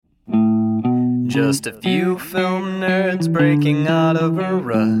Just a few film nerds breaking out of a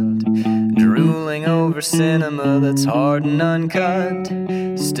rut, drooling over cinema that's hard and uncut.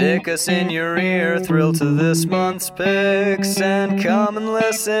 Stick us in your ear, thrill to this month's picks, and come and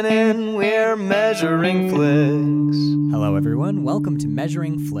listen in, we're Measuring Flicks. Hello everyone, welcome to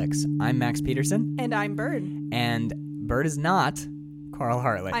Measuring Flicks. I'm Max Peterson. And I'm Bird. And Bird is not Carl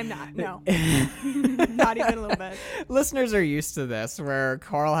Hartley. I'm not, no. Not even a little bit. Listeners are used to this, where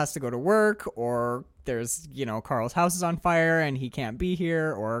Carl has to go to work, or there's, Carl's house is on fire and he can't be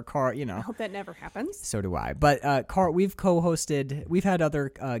here, or Carl, I hope that never happens. So do I. But Carl, we've had other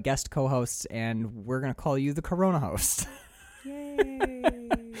guest co-hosts, and we're going to call you the Corona host. Yay.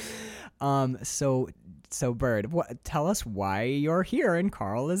 So Bird, tell us why you're here and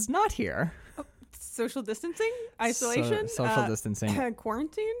Carl is not here. Social distancing? Isolation? Social distancing.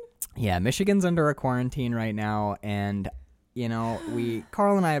 Quarantine? Yeah, Michigan's under a quarantine right now, and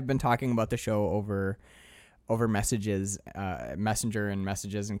Carl and I have been talking about the show over messages, messenger and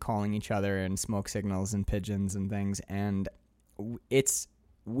messages, and calling each other and smoke signals and pigeons and things, and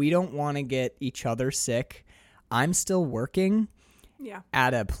we don't want to get each other sick. I'm still working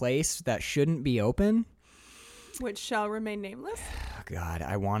at a place that shouldn't be open, which shall remain nameless. Oh God,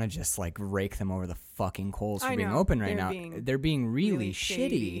 I want to just rake them over the fucking coals for being know. open right now. They're being really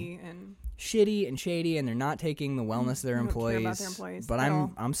shady and shady, and they're not taking the wellness of their employees. Care about their employees. But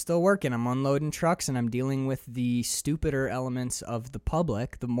I'm still working. I'm unloading trucks, and I'm dealing with the stupider elements of the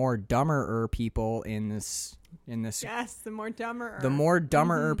public, the more dumber people in this. Yes, the more dumber. The more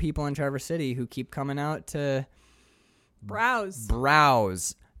dumber people in Traverse City who keep coming out to browse.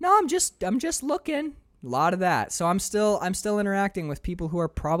 No, I'm just looking. A lot of that. So I'm still interacting with people who are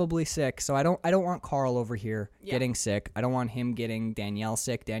probably sick. So I don't want Carl over here getting sick. I don't want him getting Danielle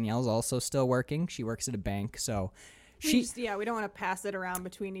sick. Danielle's also still working. She works at a bank. So we don't want to pass it around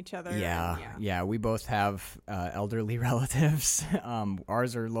between each other. Yeah. We both have elderly relatives.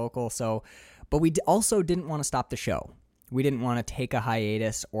 Ours are local. So, but we also didn't want to stop the show. We didn't want to take a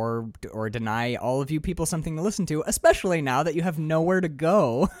hiatus or deny all of you people something to listen to, especially now that you have nowhere to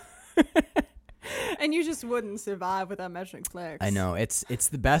go. And you just wouldn't survive without Measuring Flicks. I know. It's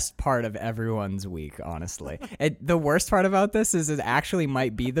the best part of everyone's week, honestly. The worst part about this is it actually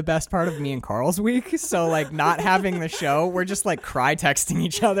might be the best part of me and Carl's week. So, not having the show, we're just, cry texting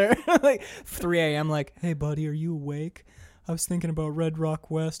each other. 3 a.m., hey, buddy, are you awake? I was thinking about Red Rock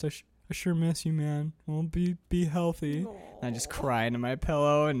West. I sure miss you, man. Well, be healthy. Aww. And I just cry into my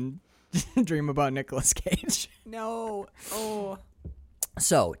pillow and dream about Nicolas Cage. No. Oh.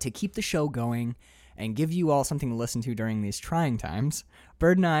 So, to keep the show going and give you all something to listen to during these trying times,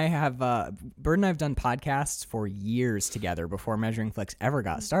 Bird and I have done podcasts for years together before Measuring Flicks ever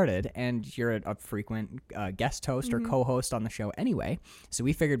got started, and you're a frequent guest host or co-host on the show anyway. So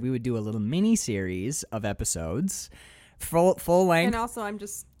we figured we would do a little mini series of episodes, full length. And also, I'm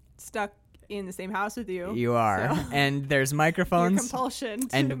just stuck in the same house with you. You are. So. And there's microphones. Your compulsion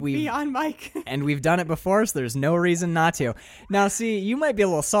to be on mic. And we've done it before, so there's no reason not to. Now, see, you might be a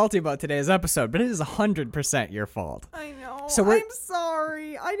little salty about today's episode, but it is 100% your fault. I know. So I'm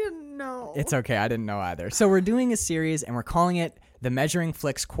sorry. I didn't know. It's okay. I didn't know either. So we're doing a series, and we're calling it the Measuring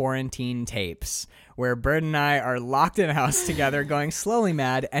Flicks Quarantine Tapes, where Bird and I are locked in a house together going slowly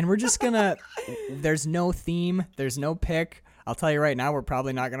mad, and we're just going to... There's no theme. There's no pick. I'll tell you right now, we're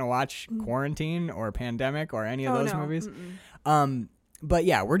probably not going to watch Quarantine or Pandemic or any of those movies. But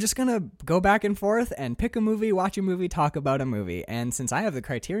yeah, we're just going to go back and forth and pick a movie, watch a movie, talk about a movie. And since I have the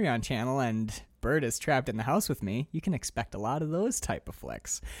Criterion channel and Bird is trapped in the house with me, you can expect a lot of those type of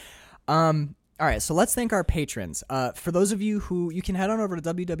flicks. All right, so let's thank our patrons. For those of you who, you can head on over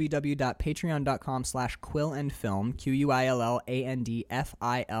to www.patreon.com/quillandfilm,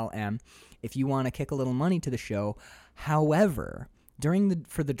 QUILLANDFILM, if you want to kick a little money to the show. However,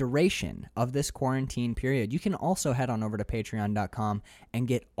 for the duration of this quarantine period, you can also head on over to patreon.com and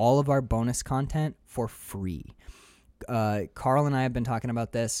get all of our bonus content for free. Carl and I have been talking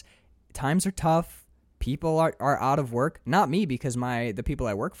about this. Times are tough. People are out of work. Not me, because the people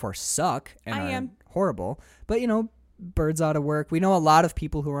I work for suck and are horrible. But, Bird's out of work. We know a lot of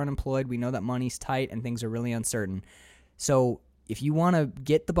people who are unemployed. We know that money's tight and things are really uncertain. So if you want to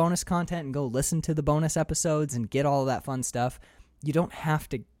get the bonus content and go listen to the bonus episodes and get all of that fun stuff, you don't have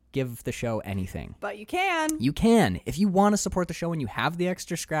to give the show anything. But you can. You can. If you want to support the show and you have the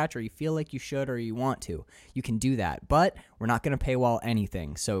extra scratch, or you feel like you should, or you want to, you can do that. But we're not going to paywall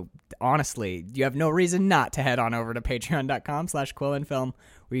anything. So honestly, you have no reason not to head on over to patreon.com/quillandfilm,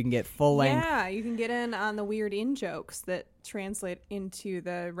 where you can get full length. Yeah, you can get in on the weird in-jokes that translate into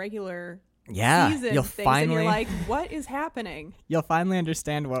the regular season you'll things, finally and you're like, what is happening? you'll finally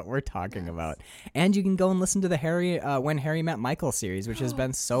understand what we're talking about. And you can go and listen to the When Harry Met Michael series, which has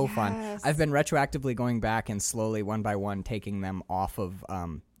been so fun. Yes. I've been retroactively going back and slowly, one by one, taking them off of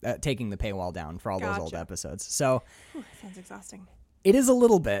taking the paywall down for all those old Gotcha. episodes. So Whew, sounds exhausting. it is a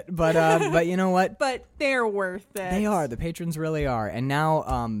little bit, but you know what? But they're worth it. They are. The patrons really are. And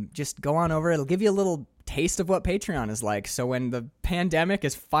now just go on over. It'll give you a little taste of what Patreon is like. So when the pandemic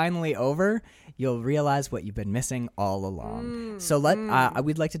is finally over, you'll realize what you've been missing all along. So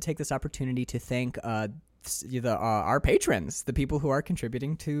we'd like to take this opportunity to thank our patrons, the people who are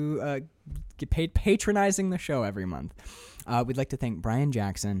contributing to patronizing the show every month. We'd like to thank Brian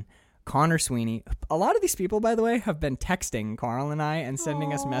Jackson, Connor Sweeney. A lot of these people, by the way, have been texting Carl and I and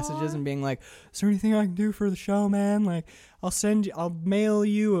sending us messages and being like, is there anything I can do for the show, man? Like, I'll mail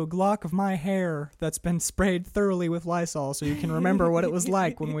you a lock of my hair that's been sprayed thoroughly with Lysol so you can remember what it was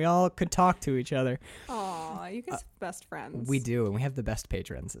like when we all could talk to each other. Aw, you guys are best friends. We do, and we have the best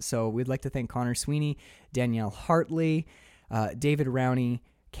patrons. So we'd like to thank Connor Sweeney, Danielle Hartley, David Rowney,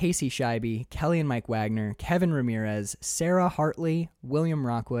 Casey Scheibe, Kelly and Mike Wagner, Kevin Ramirez, Sarah Hartley, William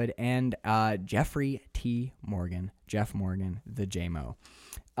Rockwood, and Jeffrey T. Morgan. Jeff Morgan, the JMO.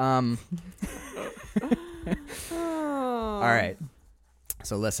 All right.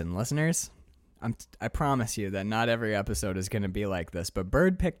 So listen, listeners, I promise you that not every episode is going to be like this, but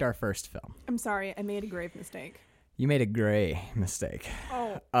Bird picked our first film. I'm sorry, I made a grave mistake. You made a gray mistake.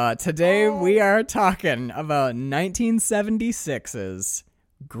 Oh. Today we are talking about 1976's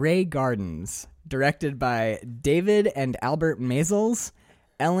Grey Gardens, directed by David and Albert Maysles.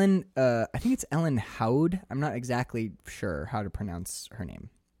 I think it's Ellen Howd. I'm not exactly sure how to pronounce her name.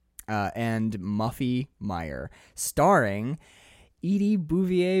 And Muffy Meyer, starring Edie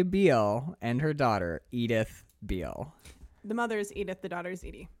Bouvier Beale and her daughter, Edith Beale. The mother is Edith, the daughter is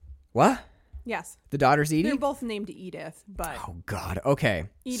Edie. What? Yes. The daughter's Edie? They're both named Edith, but Oh, God. Okay.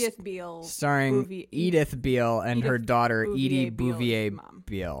 Edith Beale. Starring Edith Beale and her Edith daughter, Bouvier Edie Beale's Bouvier mom.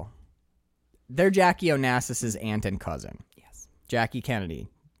 Beale. They're Jackie Onassis's aunt and cousin. Yes. Jackie Kennedy.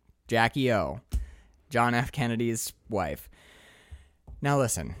 Jackie O. John F. Kennedy's wife. Now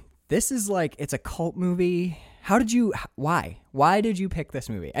listen, this is like, it's a cult movie. Why did you pick this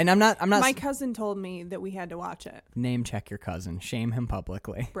movie? And I'm not My cousin told me that we had to watch it. name check your cousin. Shame him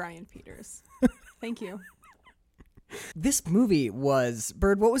publicly. Brian Peters. Thank you. This movie was,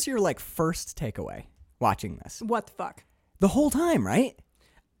 Bird, what was your first takeaway watching this? What the fuck? The whole time, right?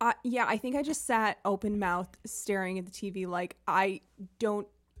 Yeah, I think I just sat open mouthed staring at the TV like I don't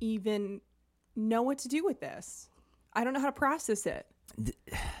even know what to do with this. I don't know how to process it.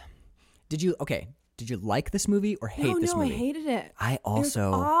 Did you like this movie or hate this movie? I hated it. I also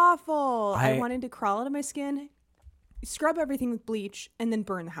It was awful. I I- wanted to crawl out of my skin, scrub everything with bleach, and then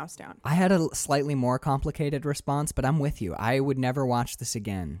burn the house down. I had a slightly more complicated response, but I'm with you. I would never watch this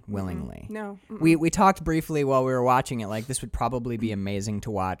again willingly. No. We talked briefly while we were watching it, like this would probably be amazing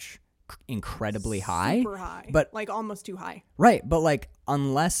to watch incredibly high. Super high. But like almost too high. right, but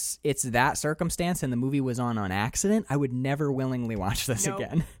unless it's that circumstance and the movie was on accident, I would never willingly watch this Nope.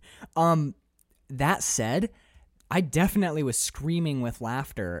 again. That said, I definitely was screaming with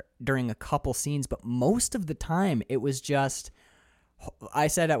laughter during a couple scenes, but most of the time it was just, I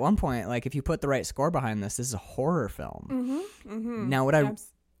said at one point, if you put the right score behind this is a horror film. Now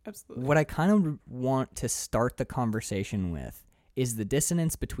Absolutely. what I kind of want to start the conversation with is the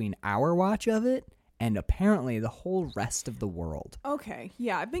dissonance between our watch of it and apparently the whole rest of the world. Okay.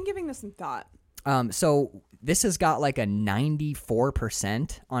 Yeah, I've been giving this some thought. So this has got a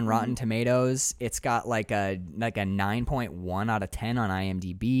 94% on Rotten Tomatoes. It's got a 9.1 out of 10 on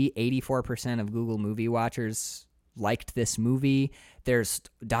IMDb. 84% of Google Movie Watchers liked this movie. There's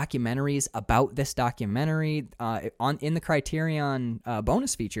documentaries about this documentary in the Criterion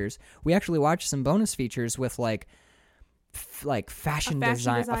bonus features. We actually watched some bonus features with fashion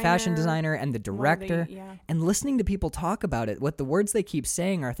A fashion designer and the director, yeah. and listening to people talk about it. What the words they keep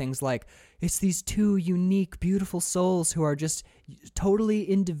saying are things like, it's these two unique, beautiful souls who are just totally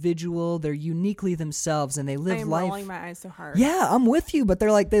individual. They're uniquely themselves and they I live am life. rolling my eyes so hard. Yeah, I'm with you, but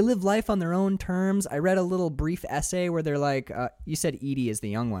they're they live life on their own terms. I read a little brief essay where they're you said Edie is the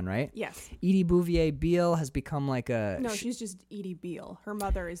young one, right? Yes. Edie Bouvier Beale has become No, she's just Edie Beale. Her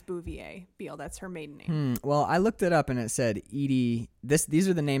mother is Bouvier Beale. That's her maiden name. Well, I looked it up and it said Edie. These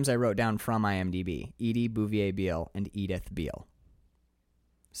are the names I wrote down from IMDb: Edie Bouvier Beale and Edith Beale.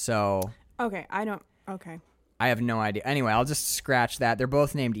 So Okay, okay. I have no idea. Anyway, I'll just scratch that. They're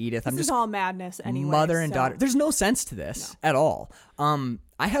both named Edith. This is all madness anyway. mother and so- daughter. There's no sense to this at all.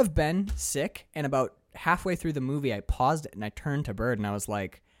 I have been sick, and about halfway through the movie, I paused it and I turned to Bird and I was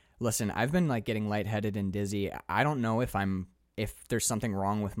like, Listen, I've been like getting lightheaded and dizzy. I don't know if there's something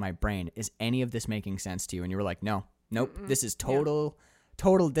wrong with my brain. Is any of this making sense to you? And you were like, no, nope. This is total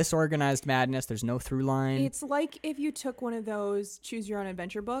disorganized madness. There's no through line. It's like if you took one of those choose your own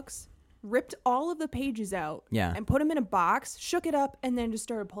adventure books, ripped all of the pages out, and put them in a box, shook it up, and then just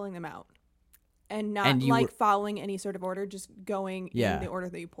started pulling them out. And not following any sort of order, just going in the order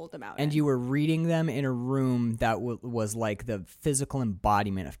that you pulled them out. And you were reading them in a room that was like the physical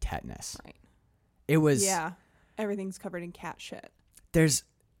embodiment of tetanus. Right. It was. Yeah. Everything's covered in cat shit. It's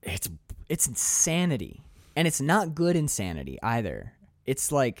insanity. And it's not good insanity either.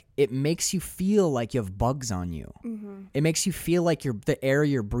 It's like, it makes you feel like you have bugs on you. Mm-hmm. It makes you feel like the air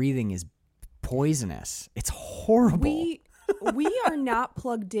you're breathing is poisonous. It's horrible. We are not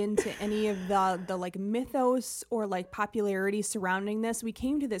plugged into any of the like mythos or like popularity surrounding this. We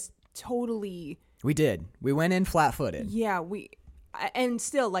came to this totally. We did. We went in flat-footed. Yeah, and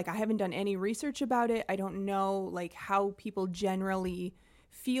still, like, I haven't done any research about it. I don't know like how people generally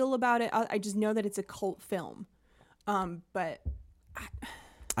feel about it. I just know that it's a cult film. But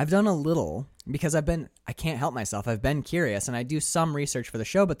I've done a little because I can't help myself. I've been curious and I do some research for the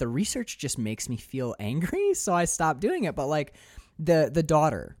show, but the research just makes me feel angry. So I stopped doing it. But like the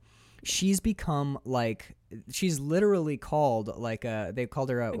daughter, she's become like, she's literally called like they called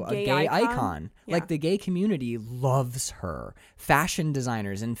her a gay icon. Yeah. Like the gay community loves her. Fashion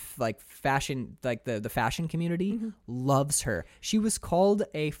designers and like fashion, like the fashion community loves her. She was called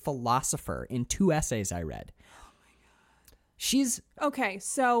a philosopher in 2 essays I read. She's okay.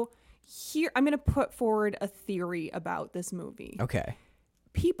 So here, I'm going to put forward a theory about this movie. Okay.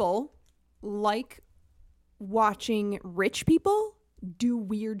 People like watching rich people do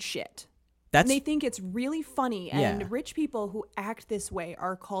weird shit. And they think it's really funny. And rich people who act this way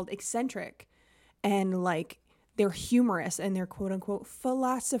are called eccentric. And like, they're humorous and they're quote unquote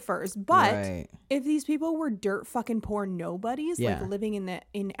philosophers. But if these people were dirt fucking poor nobodies, like living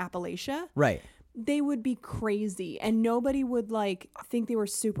in Appalachia. Right. They would be crazy and nobody would like think they were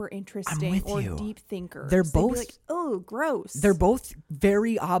super interesting or deep thinkers. They'd be like, oh, gross. They're both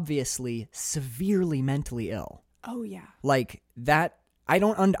very obviously severely mentally ill. Oh yeah. Like that.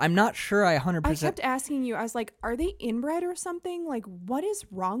 I'm not sure I 100%. I kept asking you, I was like, are they inbred or something? Like, what is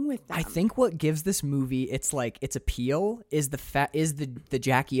wrong with them? I think what gives this movie its appeal is the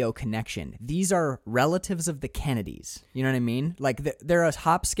Jackie O connection. These are relatives of the Kennedys. You know what I mean? Like they're a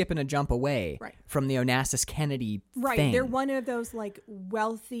hop, skip, and a jump away from the Onassis Kennedy thing. They're one of those like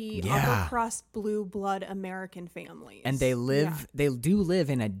wealthy, upper crust, blue blood American families. And they do live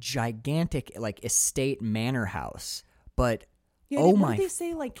in a gigantic like estate manor house, but. Yeah, what did they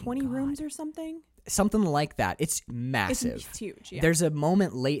say, like 20 rooms or something? Something like that. It's massive. It's huge, yeah. There's a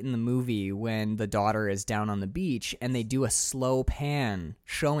moment late in the movie when the daughter is down on the beach and they do a slow pan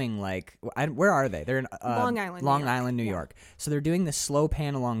showing like, where are they? They're in Long Island, New York. So they're doing the slow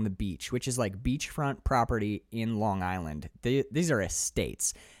pan along the beach, which is like beachfront property in Long Island. These are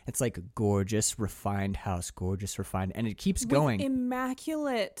estates. It's like a gorgeous, refined house, and it keeps going. With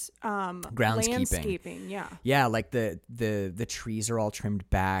immaculate groundskeeping. Landscaping, yeah. Yeah, like the trees are all trimmed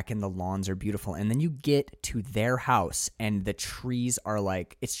back and the lawns are beautiful. And then you get to their house and the trees are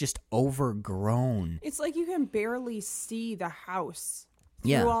like, it's just overgrown. It's like you can barely see the house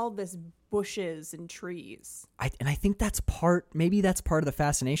through all this bushes and trees. I think maybe that's part of the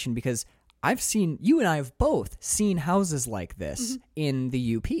fascination because you and I have both seen houses like this in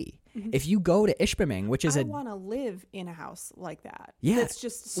the UP. Mm-hmm. If you go to Ishpeming, which is I want to live in a house like that. Yeah. That's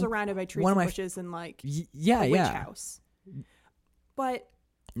just surrounded by trees and bushes and like a witch house. But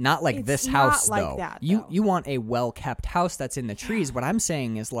not like this house, not though. Like that, you want a well-kept house that's in the trees. What I'm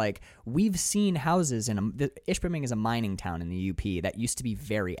saying is, like, we've seen houses Ishpeming is a mining town in the UP that used to be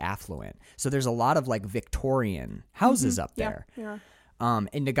very affluent. So there's a lot of, like, Victorian houses up there. Yeah.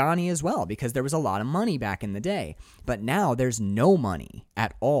 In Negaunee as well, because there was a lot of money back in the day. But now there's no money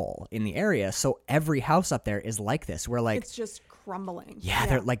at all in the area. So every house up there is like this. Where, like, it's just crumbling. Yeah,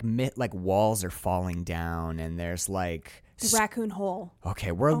 they're like walls are falling down and there's like... The raccoon hole.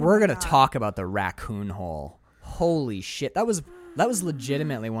 Okay, we're going to talk about the raccoon hole. Holy shit. That was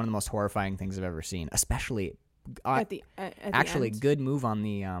legitimately one of the most horrifying things I've ever seen, especially at the end. Good move on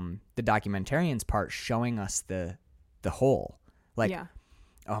the documentarian's part showing us the hole. Like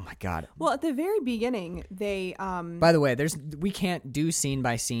oh my god. Well, at the very beginning, they by the way, we can't do scene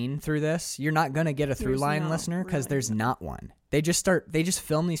by scene through this. You're not going to get a through line, listener, cuz there's not one. They just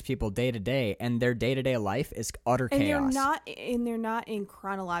film these people day to day, and their day-to-day life is utter chaos. They're not in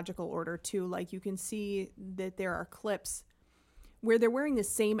chronological order too. Like you can see that there are clips where they're wearing the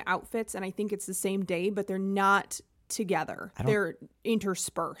same outfits, and I think it's the same day, but they're not together. They're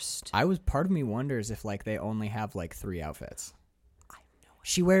interspersed. Part of me wonders if like they only have like 3 outfits. I have no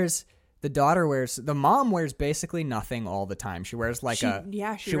idea. The mom wears basically nothing all the time. She wears like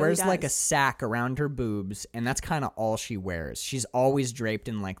she wears like a sack around her boobs, and that's kind of all she wears. She's always draped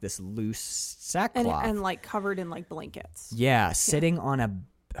in like this loose sackcloth and like covered in like blankets. Yeah, sitting on a.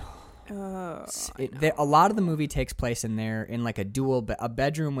 A lot of the movie takes place in there in like a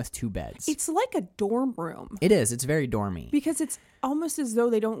bedroom with 2 beds. It's like a dorm room. It is. It's very dormy because it's almost as though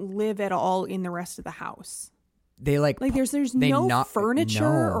they don't live at all in the rest of the house. They there's no furniture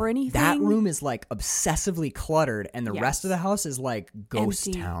or anything. That room is like obsessively cluttered, and the rest of the house is like ghost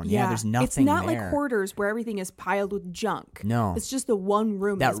empty. town. Yeah, there's nothing. It's not there. like hoarders where everything is piled with junk. No, it's just the one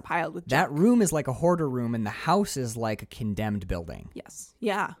room that's piled with junk. That room is like a hoarder room, and the house is like a condemned building. Yes.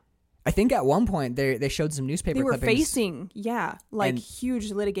 Yeah. I think at one point they showed some newspaper clippings. They were facing,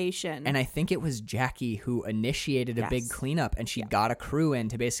 huge litigation. And I think it was Jackie who initiated a big cleanup, and she got a crew in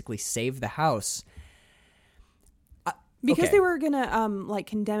to basically save the house. Because they were gonna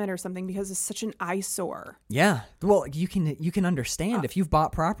condemn it or something because it's such an eyesore. Yeah, well, you can understand if you've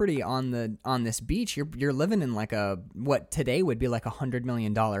bought property on this beach, you're living in like what today would be like $100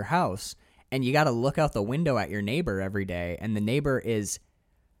 million house, and you got to look out the window at your neighbor every day, and the neighbor is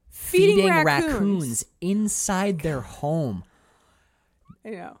feeding raccoons inside their home. I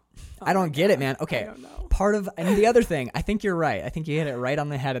know. I don't get it, man. Okay. I don't know. And the other thing, I think you're right. I think you hit it right on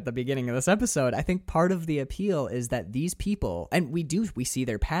the head at the beginning of this episode. I think part of the appeal is that these people, and we see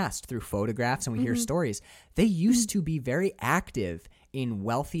their past through photographs and we hear stories, they used to be very active in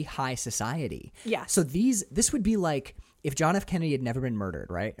wealthy high society. Yeah. So this would be like if John F. Kennedy had never been murdered,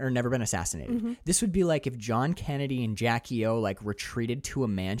 right? Or never been assassinated. This would be like if John Kennedy and Jackie O like retreated to a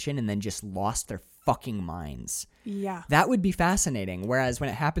mansion and then just lost their fucking minds. Yeah. That would be fascinating. Whereas when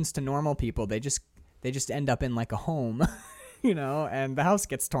it happens to normal people, they just end up in like a home, and the house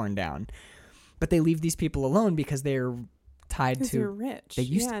gets torn down. But they leave these people alone because they're tied to they're rich.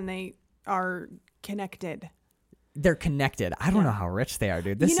 And they are connected. They're connected. I don't know how rich they are,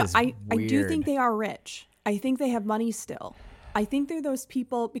 dude. This is weird. I do think they are rich. I think they have money still. I think they're those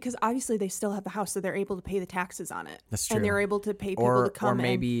people because obviously they still have the house, so they're able to pay the taxes on it. That's true. And they're able to pay people to come in.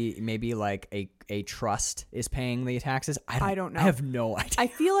 Or maybe like a trust is paying the taxes. I don't know. I have no idea. I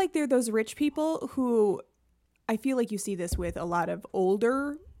feel like they're those rich people who, I feel like you see this with a lot of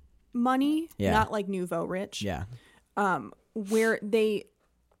older money, not like nouveau rich. Yeah. Where they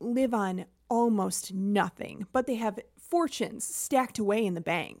live on almost nothing, but they have fortunes stacked away in the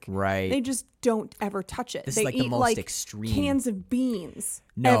bank. Right. They just don't ever touch it. This they is like eat the most extreme. Cans of beans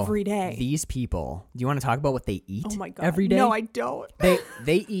every day. These people, do you want to talk about what they eat every day? No, I don't.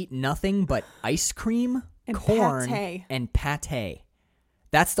 They eat nothing but ice cream, and corn, pate. and pate.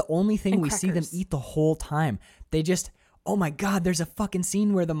 That's the only thing we see them eat the whole time. They just... Oh my God, there's a fucking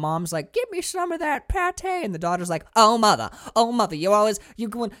scene where the mom's like, give me some of that pate. And the daughter's like, oh mother, you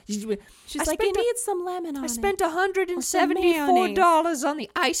going. She's like, you need some lemon on it. I spent $174 on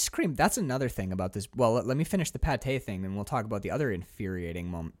the ice cream. That's another thing about this. Well, let me finish the pate thing, then we'll talk about the other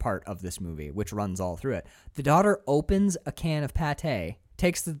infuriating part of this movie, which runs all through it. The daughter opens a can of pate,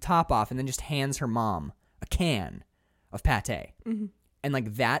 takes the top off, and then just hands her mom a can of pate. Mm-hmm. And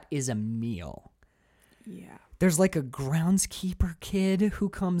like, that is a meal. Yeah. There's like a groundskeeper kid who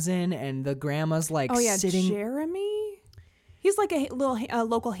comes in, and the grandma's like sitting. Jeremy? He's like a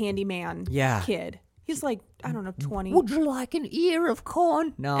local handyman kid. He's like, I don't know, 20. Would you like an ear of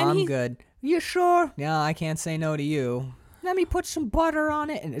corn? No, I'm good. You sure? Yeah, I can't say no to you. Let me put some butter on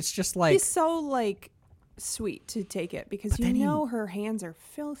it. And it's just like... He's so like sweet to take it because her hands are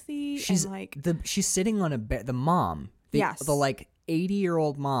filthy. She's and like she's sitting on a bed. The mom, the like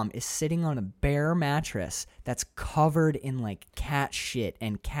 80-year-old mom is sitting on a bare mattress that's covered in like cat shit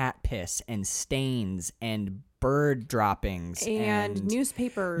and cat piss and stains and bird droppings and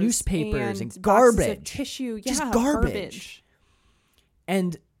newspapers and garbage, tissue, just garbage.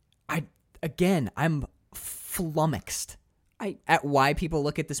 And I'm flummoxed at why people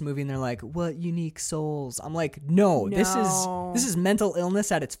look at this movie and they're like, what unique souls. I'm like, no. This is mental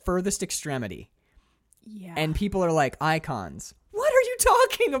illness at its furthest extremity. Yeah. And people are like, icons. What are you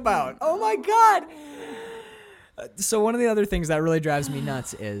talking about? Oh my God. So one of the other things that really drives me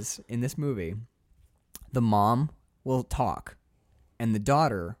nuts is in this movie, the mom will talk and the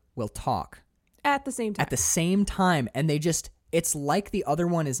daughter will talk at the same time. And it's like the other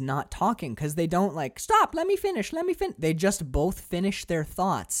one is not talking because they don't like, stop, let me finish. They just both finish their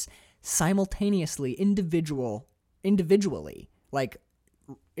thoughts simultaneously, individually. Like,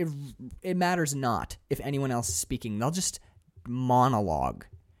 it matters not if anyone else is speaking. They'll just monologue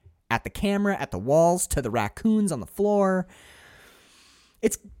at the camera, at the walls, to the raccoons on the floor.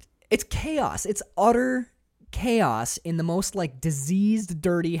 It's chaos. It's utter chaos in the most like diseased,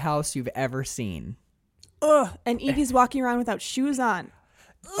 dirty house you've ever seen. Ugh, and Edie's walking around without shoes on.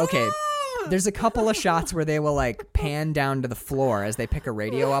 Okay, there's a couple of shots where they will like pan down to the floor as they pick a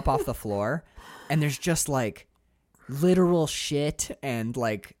radio up off the floor, and there's just like literal shit and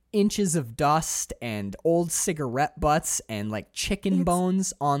like inches of dust and old cigarette butts and like chicken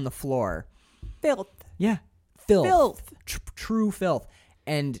bones on the floor. Filth. Yeah, filth. Filth. True filth.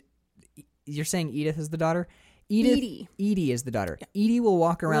 And you're saying Edith is the daughter? Edie. Edie is the daughter. Yeah. Edie will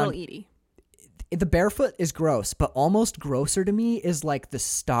walk around. Little Edie. The barefoot is gross, but almost grosser to me is like the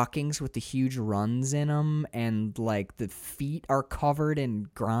stockings with the huge runs in them, and like the feet are covered in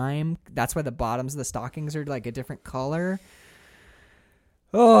grime. That's why the bottoms of the stockings are like a different color.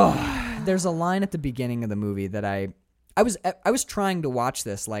 Oh, there's a line at the beginning of the movie that I was trying to watch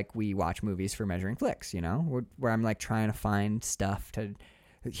this like we watch movies for Measuring Flicks, you know, where I'm like trying to find stuff to.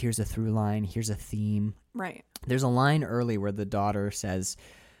 Here's a through line. Here's a theme. Right. There's a line early where the daughter says,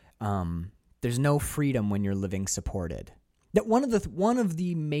 there's no freedom when you're living supported. That one of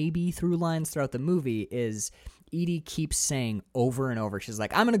the maybe through lines throughout the movie is Edie keeps saying over and over. She's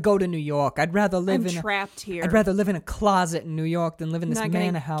like, I'm going to go to New York. I'd rather live trapped here. I'd rather live in a closet in New York than live in this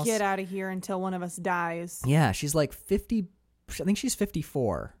manor house. Get out of here until one of us dies. Yeah, she's like 50. I think she's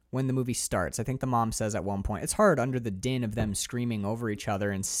 54 when the movie starts. I think the mom says at one point, it's hard under the din of them screaming over each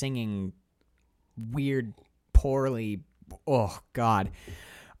other and singing weird, poorly. Oh God.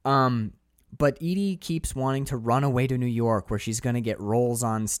 But Edie keeps wanting to run away to New York where she's going to get roles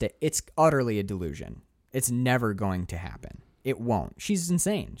on stage. It's utterly a delusion. It's never going to happen. It won't. She's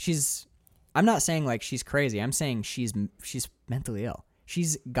insane. I'm not saying like she's crazy. I'm saying she's mentally ill.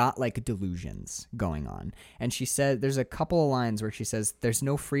 She's got like delusions going on. And she said, there's a couple of lines where she says, there's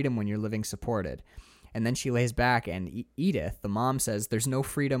no freedom when you're living supported. And then she lays back and Edith, the mom, says, there's no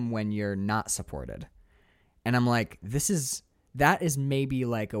freedom when you're not supported. And I'm like, that is maybe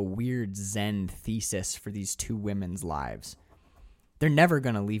like a weird Zen thesis for these two women's lives. They're never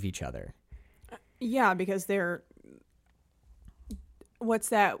going to leave each other. Yeah, because they're, what's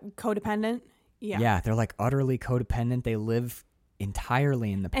that, codependent? Yeah. Yeah, they're like utterly codependent. They live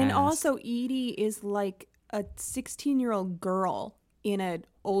entirely in the past. And also Edie is like a 16-year-old girl in an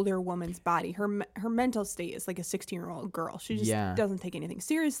older woman's body. Her mental state is like a 16-year-old girl. She just doesn't take anything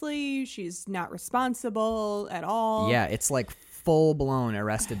seriously. She's not responsible at all. Yeah, it's like full-blown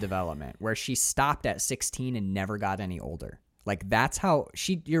Arrested Development, where she stopped at 16 and never got any older. Like, that's how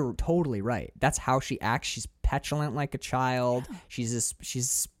you're totally right. That's how she acts. She's petulant like a child. She's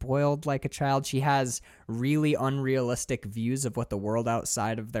spoiled like a child. She has really unrealistic views of what the world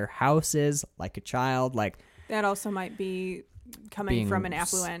outside of their house is, like a child. Like, that also might be coming from an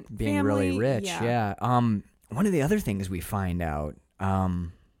affluent being family. Really rich. Yeah. One of the other things we find out, oh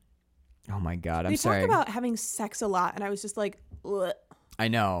my God, I'm sorry. They talk about having sex a lot, and I was just like, ugh. I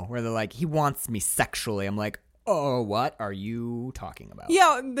know, where they're like, he wants me sexually. I'm like, oh, what are you talking about?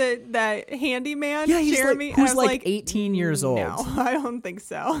 Yeah, the handyman, Jeremy, like, who's like 18 years old. No, I don't think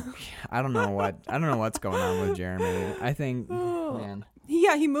so. I don't know what's going on with Jeremy. I think, man.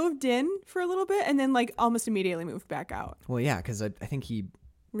 Yeah, he moved in for a little bit and then like almost immediately moved back out. Well, yeah, because I think he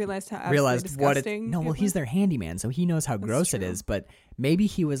realized what it. No, well, he's their handyman, so he knows how gross it is. But maybe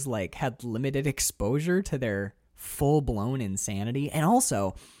he was like had limited exposure to their full blown insanity, and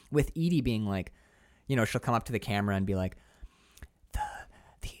also with Edie being like, you know, she'll come up to the camera and be like, the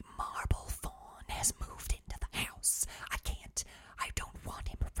marble fawn has moved into the house. I don't want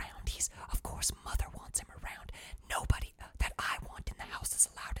him around. Of course, mother wants him around. Nobody that I want in the house is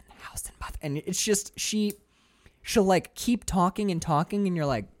allowed in the house. And it's just, she'll like keep talking, and you're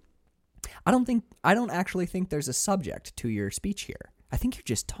like, I don't actually think there's a subject to your speech here. I think you're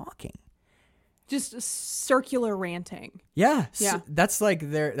just talking. Just circular ranting. Yeah. So that's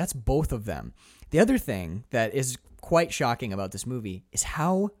that's both of them. The other thing that is quite shocking about this movie is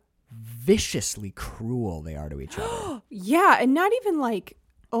how viciously cruel they are to each other. Yeah, and not even like,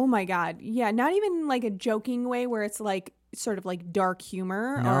 oh my God. Yeah, not even like a joking way where it's like sort of like dark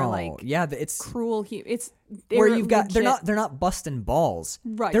humor or like it's cruel humor. It's where you've got they're not busting balls.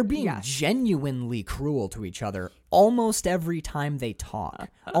 Right. They're being genuinely cruel to each other almost every time they talk.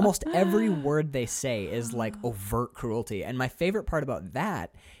 Almost every word they say is like overt cruelty. And my favorite part about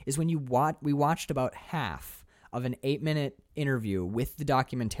that is when we watched about half of an 8-minute interview with the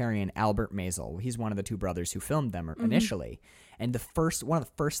documentarian Albert Maisel. He's one of the two brothers who filmed them initially. And one of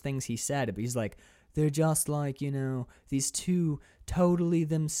the first things he said, he's like, they're just like, these two totally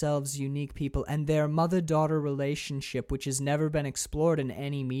themselves unique people, and their mother-daughter relationship, which has never been explored in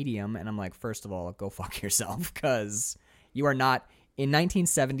any medium. And I'm like, first of all, go fuck yourself, because you are not, in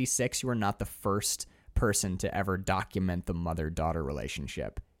 1976, you are not the first person to ever document the mother-daughter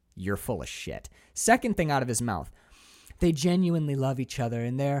relationship. You're full of shit. Second thing out of his mouth, they genuinely love each other,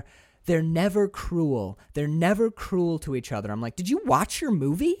 and they're never cruel. They're never cruel to each other. I'm like, did you watch your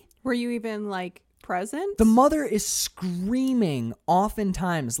movie? Were you even, like, present? The mother is screaming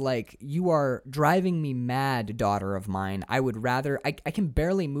oftentimes like, you are driving me mad, daughter of mine. I would rather, I can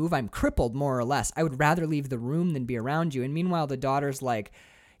barely move. I'm crippled, more or less. I would rather leave the room than be around you. And meanwhile, the daughter's like,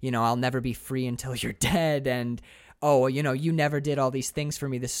 I'll never be free until you're dead. And, you never did all these things for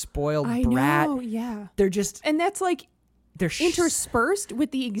me, this spoiled brat. I know, yeah. They're just... And that's like... They're interspersed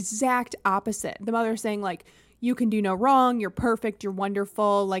with the exact opposite. The mother saying, like, you can do no wrong, you're perfect, you're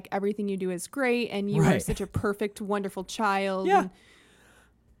wonderful, like, everything you do is great, and you are such a perfect, wonderful child. Yeah.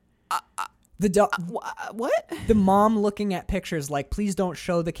 What? The mom looking at pictures like, please don't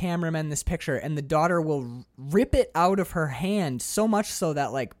show the cameraman this picture, and the daughter will rip it out of her hand, so much so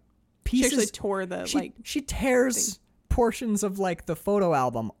that, like, pieces... She actually tore the, She tears portions of, like, the photo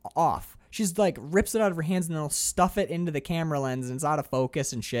album off. She's like, rips it out of her hands, and they'll stuff it into the camera lens, and it's out of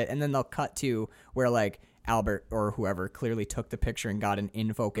focus and shit. And then they'll cut to where, like, Albert or whoever clearly took the picture and got an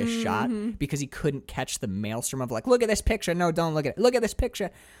in-focus shot because he couldn't catch the maelstrom of, like, look at this picture. No, don't look at it. Look at this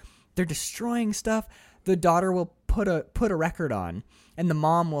picture. They're destroying stuff. The daughter will put a record on, and the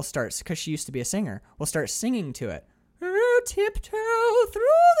mom will start, because she used to be a singer, will start singing to it. Tiptoe through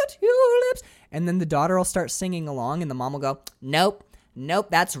the tulips. And then the daughter will start singing along, and the mom will go, nope,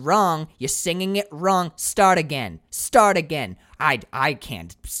 that's wrong. You're singing it wrong. Start again. I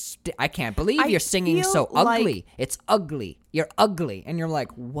can't believe you're singing so ugly. Like, it's ugly. You're ugly. And you're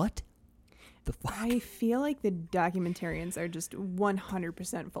like, what the fuck? I feel like the documentarians are just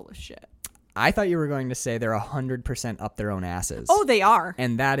 100% full of shit. I thought you were going to say they're 100% up their own asses. Oh, they are.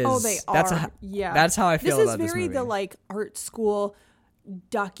 And that is... Oh, they are. That's how I feel about this movie. This is very the, like, art school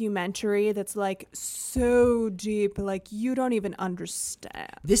documentary that's, like, so deep, like, you don't even understand.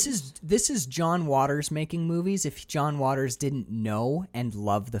 This is John Waters making movies if John Waters didn't know and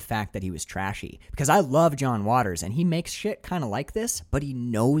love the fact that he was trashy. Because I love John Waters, and he makes shit kind of like this, but he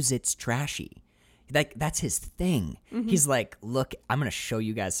knows it's trashy. Like, that's his thing. He's like, look, I'm going to show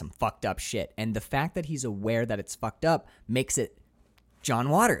you guys some fucked up shit. And the fact that he's aware that it's fucked up makes it John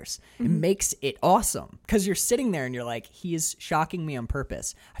Waters. It makes it awesome. Because you're sitting there and you're like, he is shocking me on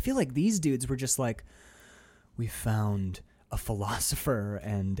purpose. I feel like these dudes were just like, we found a philosopher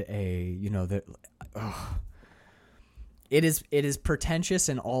and a, it is pretentious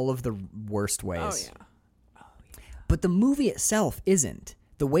in all of the worst ways. Oh, yeah. But the movie itself isn't.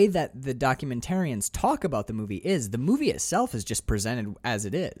 The way that the documentarians talk about the movie itself is just presented as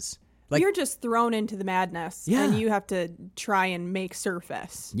it is. Like, you're just thrown into the madness, and you have to try and make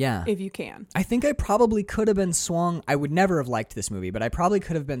surface if you can. I think I probably could have been swung. I would never have liked this movie, but I probably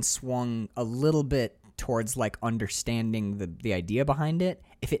could have been swung a little bit towards, like, understanding the idea behind it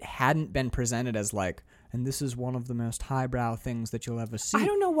if it hadn't been presented as, like, and this is one of the most highbrow things that you'll ever see. I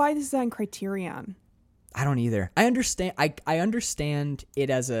don't know why this is on Criterion. I don't either. I understand. I understand it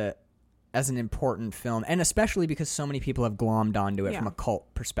as an important film, and especially because so many people have glommed onto it from a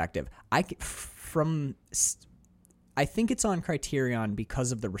cult perspective. I think it's on Criterion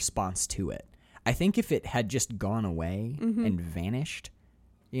because of the response to it. I think if it had just gone away and vanished,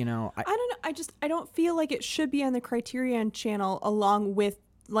 I don't know. I don't feel like it should be on the Criterion channel along with,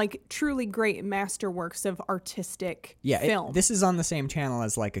 like, truly great masterworks of artistic film. This is on the same channel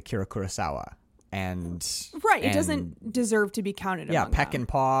as, like, Akira Kurosawa. It doesn't deserve to be counted among them.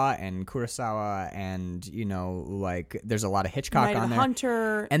 Peckinpah and Kurosawa, and like, there's a lot of Hitchcock Night on of the there.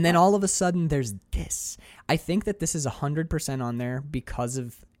 Hunter, and then all of a sudden there's this. I think that this is 100% on there because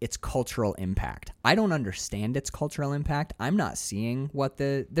of its cultural impact. I don't understand its cultural impact. I'm not seeing what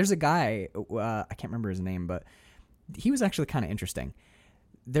there's a guy, I can't remember his name, but he was actually kind of interesting.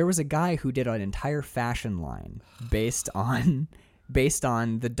 There was a guy who did an entire fashion line based on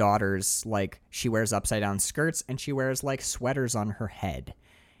the daughter's, like, she wears upside down skirts and she wears, like, sweaters on her head.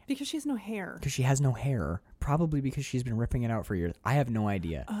 Because she has no hair. Because she has no hair. Probably because she's been ripping it out for years. I have no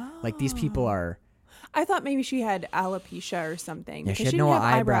idea. Oh. Like, these people are... I thought maybe she had alopecia or something. Yeah, she had no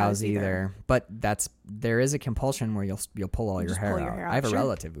eyebrows either. But there is a compulsion where you'll pull all your hair out. I have a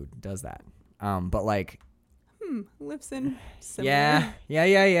relative who does that. But, like... lips in similar.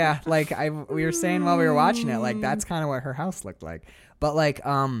 Yeah. Like, we were saying while we were watching it, like, that's kind of what her house looked like. But, like,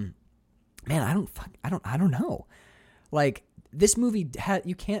 man, I don't know. Like, this movie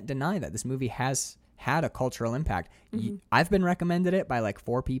you can't deny that this movie has had a cultural impact. I've been recommended it by like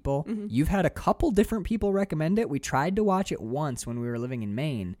 4 people. You've had a couple different people recommend it. We tried to watch it once when we were living in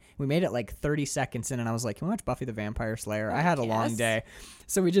Maine. We made it like 30 seconds in, and I was like, can we watch Buffy the Vampire Slayer? I had a long day.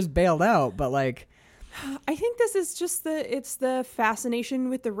 So we just bailed out, but like... I think this is just it's the fascination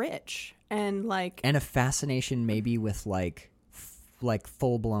with the rich and like... And a fascination maybe with like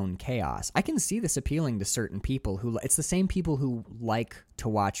full-blown chaos. I can see this appealing to certain people who... It's the same people who like to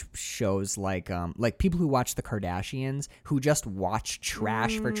watch shows like people who watch the Kardashians, who just watch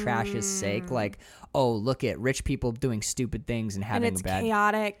trash for trash's sake. Like, oh, look at rich people doing stupid things and having a bad... And it's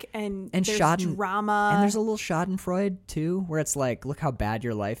chaotic and there's drama. And there's a little Schadenfreude too, where it's like, look how bad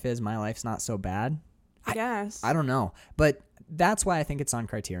your life is. My life's not so bad. I guess. I don't know. But that's why I think it's on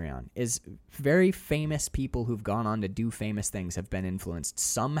Criterion, is very famous people who've gone on to do famous things have been influenced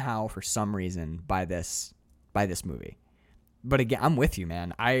somehow for some reason by this movie. But again, I'm with you,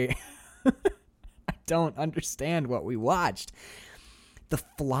 man. I don't understand what we watched. The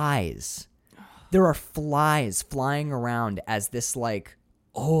flies. There are flies flying around as this like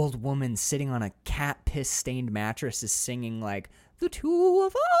old woman sitting on a cat piss stained mattress is singing like, the two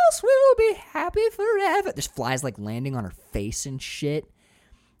of us will be happy forever. There's flies like landing on her face and shit.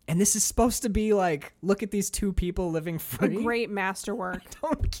 And this is supposed to be like, look at these 2 people living free. A great masterwork. I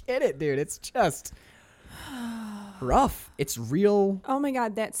don't get it, dude. It's just rough. It's real. Oh my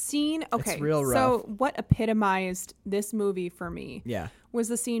God, that scene. Okay. It's real rough. So what epitomized this movie for me was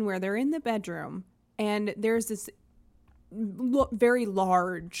the scene where they're in the bedroom and there's this very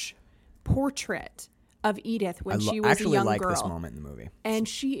large portrait of Edith when she was a young girl. I actually like this moment in the movie. And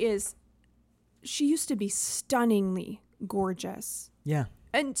she used to be stunningly gorgeous. Yeah.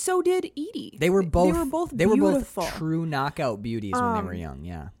 And so did Edie. They were both beautiful. True knockout beauties when they were young,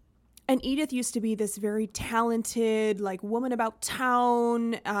 yeah. And Edith used to be this very talented, like, woman about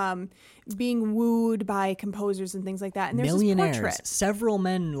town, being wooed by composers and things like that. And there's millionaires. This portrait. Several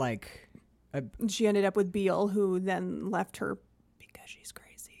men, like... She ended up with Beale, who then left her because she's crazy.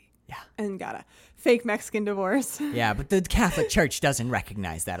 Yeah. And got a fake Mexican divorce. Yeah, but the Catholic Church doesn't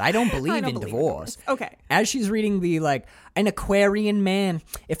recognize that. I don't believe in divorce. Okay. As she's reading the, like, an Aquarian man.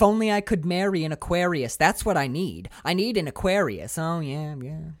 If only I could marry an Aquarius. That's what I need. I need an Aquarius. Oh, yeah.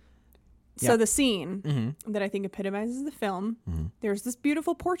 So the scene that I think epitomizes the film, there's this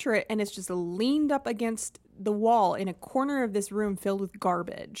beautiful portrait, and it's just leaned up against the wall in a corner of this room filled with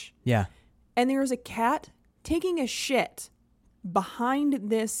garbage. Yeah. And there's a cat taking a shit behind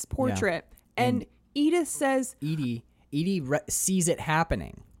this portrait. Yeah. And Edith says... Edie sees it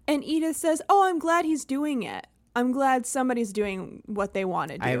happening. And Edith says, oh, I'm glad he's doing it. I'm glad somebody's doing what they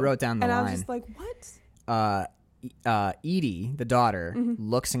want to do. I wrote down the line. And I was just like, what? Edie, the daughter,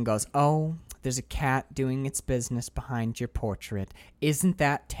 looks and goes, oh, there's a cat doing its business behind your portrait. Isn't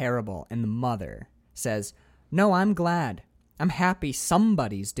that terrible? And the mother says, no, I'm glad. I'm happy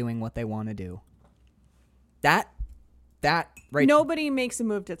somebody's doing what they want to do. That right. Nobody makes a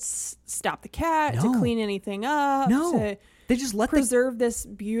move to stop the cat, to clean anything up. No. To they just let preserve this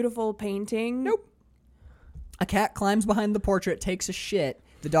beautiful painting. Nope. A cat climbs behind the portrait, takes a shit.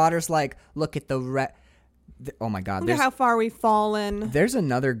 The daughter's like, look at oh my God. Look at how far we've fallen. There's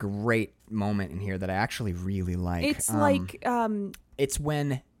another great moment in here that I actually really like. It's it's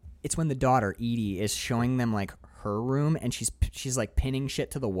when the daughter, Edie, is showing them like her room, and she's like pinning shit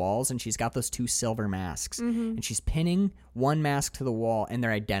to the walls, and she's got those 2 silver masks, and she's pinning one mask to the wall, and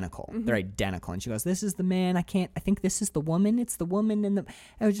they're identical. They're identical. And she goes, this is the man. I think this is the woman. It's the woman in the,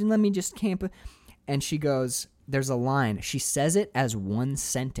 let me just camp. And she goes, there's a line. She says it as one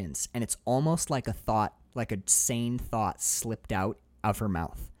sentence, and it's almost like a thought, like a sane thought slipped out of her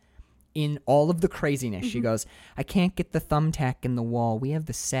mouth. In all of the craziness, she goes, I can't get the thumbtack in the wall. We have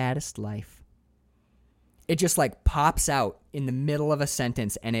the saddest life. It just like pops out in the middle of a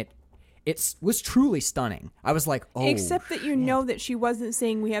sentence, and it was truly stunning. I was like, oh. Except that you know that she wasn't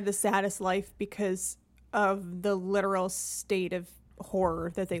saying we have the saddest life because of the literal state of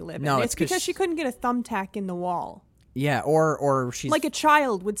horror that they live in. No, it's because she couldn't get a thumbtack in the wall. Yeah, or she's... Like a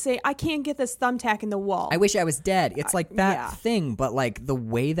child would say, I can't get this thumbtack in the wall. I wish I was dead. It's like that thing, but like the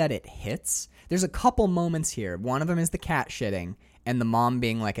way that it hits. There's a couple moments here. One of them is the cat shitting, and the mom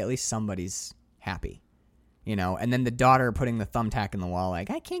being like, at least somebody's happy. You know, and then the daughter putting the thumbtack in the wall, like,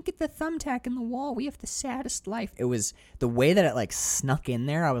 I can't get the thumbtack in the wall. We have the saddest life. It was the way that it like snuck in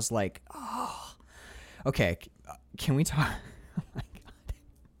there. I was like, oh, okay. Can we talk? Oh my God.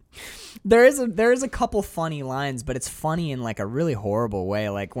 There is a couple funny lines, but it's funny in like a really horrible way.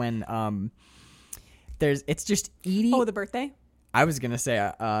 Like when it's just Edie. Oh, the birthday. I was going to say,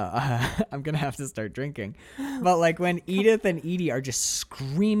 I'm going to have to start drinking. But like when Edith and Edie are just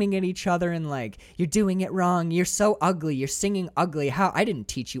screaming at each other and like, you're doing it wrong. You're so ugly. You're singing ugly. How I didn't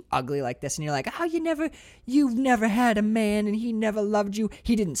teach you ugly like this. And you're like, oh, you've never had a man and he never loved you.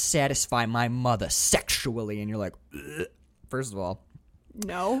 He didn't satisfy my mother sexually. And you're like, ugh. First of all,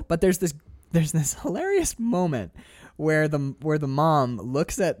 no. But there's this hilarious moment where the mom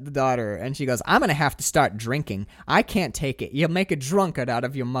looks at the daughter and she goes, I'm going to have to start drinking. I can't take it. You'll make a drunkard out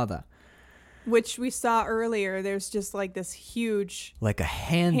of your mother. Which we saw earlier. There's just like this huge... like a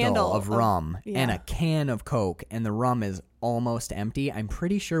handle of rum and a can of Coke, and the rum is almost empty. I'm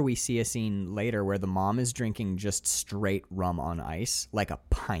pretty sure we see a scene later where the mom is drinking just straight rum on ice, like a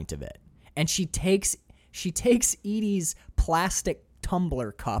pint of it. And she takes Edie's plastic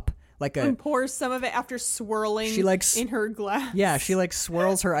tumbler cup, and pours some of it after swirling in her glass. Yeah, she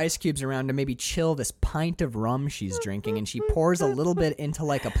swirls her ice cubes around to maybe chill this pint of rum she's drinking, and she pours a little bit into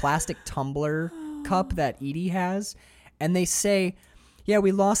like a plastic tumbler cup that Edie has, and they say, yeah,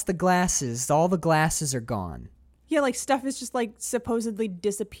 we lost the glasses. All the glasses are gone. Yeah, like stuff is just like supposedly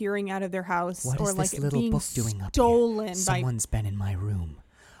disappearing out of their house. What is this little being book doing up stolen here? Someone's been in my room.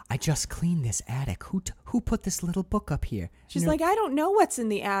 I just cleaned this attic. Who put this little book up here? She's like, I don't know what's in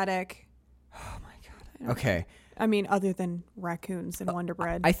the attic. Oh my God. Okay. I mean, other than raccoons and Wonder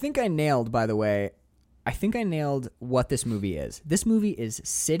Bread. I think I nailed, by the way, what this movie is. This movie is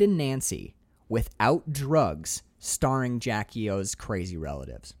Sid and Nancy without drugs, starring Jackie O's crazy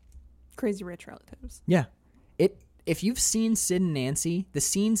relatives. Crazy rich relatives. Yeah. If you've seen Sid and Nancy, the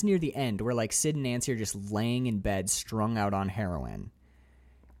scenes near the end where like Sid and Nancy are just laying in bed strung out on heroin.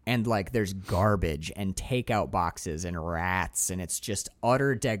 And, like, there's garbage and takeout boxes and rats, and it's just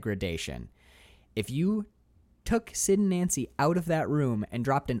utter degradation. If you took Sid and Nancy out of that room and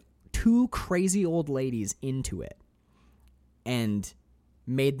dropped in two crazy old ladies into it and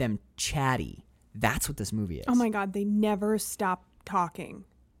made them chatty, that's what this movie is. Oh, my God. They never stop talking.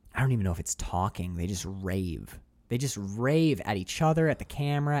 I don't even know if it's talking. They just rave. They just rave at each other, at the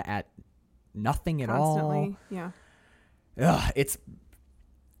camera, at nothing at Constantly, all. Yeah. Ugh,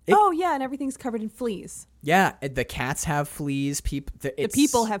 oh, yeah, and everything's covered in fleas. Yeah, the cats have fleas. The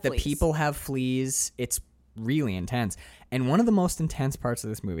people have fleas. It's really intense. And one of the most intense parts of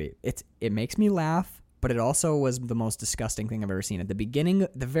this movie, it makes me laugh, but it also was the most disgusting thing I've ever seen. At the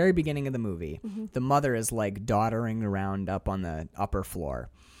very beginning of the movie, the mother is like doddering around up on the upper floor,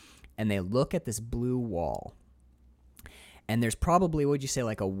 and they look at this blue wall. And there's probably, what would you say,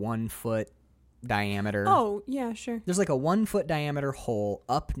 like a 1 foot diameter. Oh, yeah, sure. There's like a 1 foot diameter hole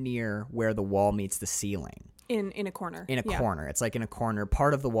up near where the wall meets the ceiling. In a corner. In a corner. It's like in a corner.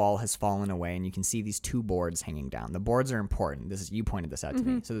 Part of the wall has fallen away, and you can see these two boards hanging down. The boards are important. You pointed this out to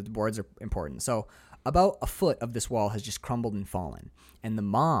me. So the boards are important. So about a foot of this wall has just crumbled and fallen. And the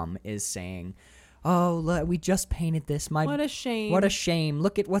mom is saying, oh, look, we just painted this. What a shame. What a shame.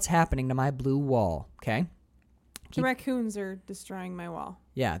 Look at what's happening to my blue wall. Okay? The raccoons are destroying my wall.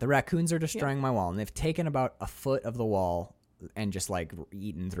 Yeah, the raccoons are destroying my wall, and they've taken about a foot of the wall and just like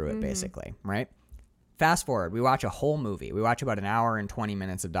eaten through it, basically, right? Fast forward, we watch a whole movie. We watch about an hour and 20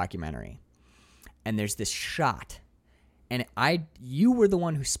 minutes of documentary, and there's this shot, and you were the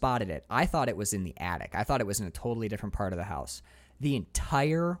one who spotted it. I thought it was in the attic. I thought it was in a totally different part of the house. The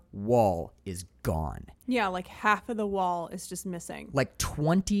entire wall is gone. Yeah, like half of the wall is just missing. Like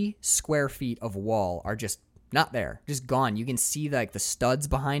 20 square feet of wall are just not there, just gone. You can see like the studs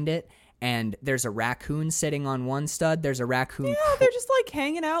behind it, and there's a raccoon sitting on one stud. There's a raccoon. Yeah, they're just like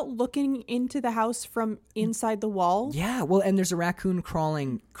hanging out, looking into the house from inside the wall. Yeah, well, and there's a raccoon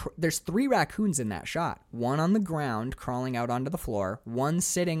crawling. There's 3 raccoons in that shot. One on the ground, crawling out onto the floor. One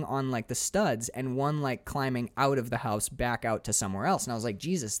sitting on like the studs, and one like climbing out of the house back out to somewhere else. And I was like,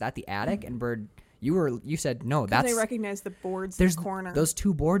 Jesus, is that the attic? And Bird, you said no. That's they recognize the boards in the corner. Those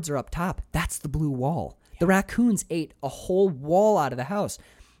 2 boards are up top. That's the blue wall. The raccoons ate a whole wall out of the house.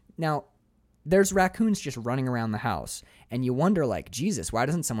 Now, there's raccoons just running around the house, and you wonder, like, Jesus, why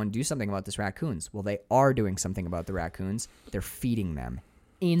doesn't someone do something about these raccoons? Well, they are doing something about the raccoons. They're feeding them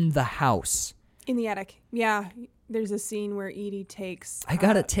in the house. In the attic. Yeah, there's a scene where Edie takes... I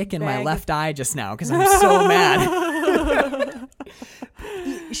got a tick in my left eye just now because I'm so mad.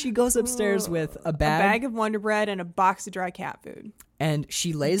 She goes upstairs with a bag of Wonder Bread and a box of dry cat food. And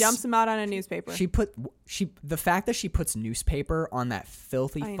she dumps them out on a newspaper. The fact that she puts newspaper on that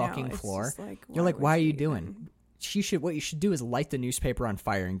filthy fucking floor. Like, you're like, why are you doing? What you should do is light the newspaper on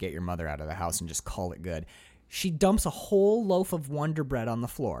fire and get your mother out of the house and just call it good. She dumps a whole loaf of Wonder Bread on the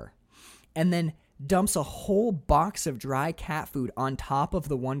floor, and then dumps a whole box of dry cat food on top of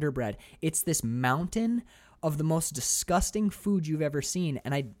the Wonder Bread. It's this mountain of the most disgusting food you've ever seen.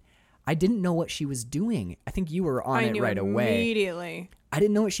 And I didn't know what she was doing. I think you were on it right away. Immediately. I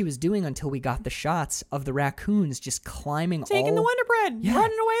didn't know what she was doing until we got the shots of the raccoons just climbing Taking the Wonder Bread,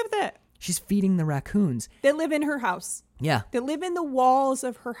 running away with it. She's feeding the raccoons. They live in her house. Yeah. They live in the walls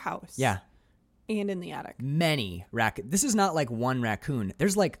of her house. Yeah. And in the attic. Many raccoons. This is not like one raccoon.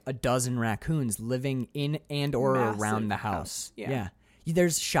 There's like a dozen raccoons living in and or around the house. Yeah.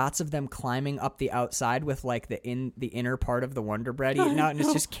 There's shots of them climbing up the outside with like the inner part of the Wonder Bread eaten out, and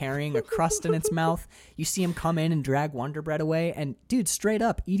it's just carrying a crust in its mouth. You see him come in and drag Wonder Bread away, and dude, straight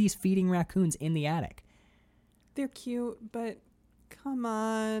up, Edie's feeding raccoons in the attic. They're cute, but come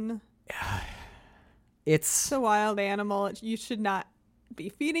on. It's a wild animal. You should not be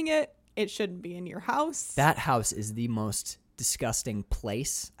feeding it. It shouldn't be in your house. That house is the most disgusting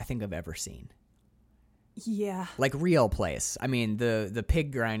place I think I've ever seen. Yeah. Like, real place. I mean, the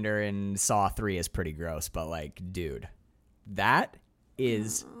pig grinder in Saw 3 is pretty gross, but like, dude, that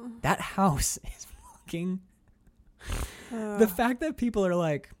house is fucking... The fact that people are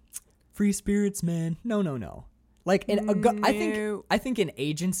like, free spirits, man. No. Like, I think an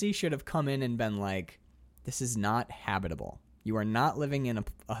agency should have come in and been like, this is not habitable. You are not living in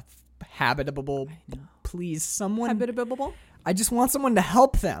a habitable. Please, someone. Habitable? I just want someone to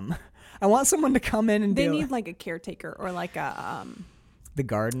help them. I want someone to come in and they need like a caretaker or like a the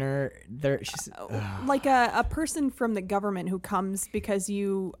gardener. Like a person from the government who comes because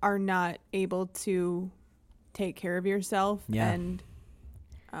you are not able to take care of yourself and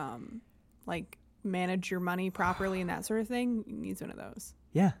like manage your money properly and that sort of thing. Needs one of those.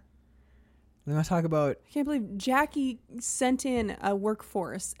 Yeah. Then I talk about... I can't believe Jackie sent in a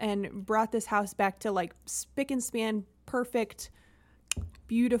workforce and brought this house back to like spick and span, perfect,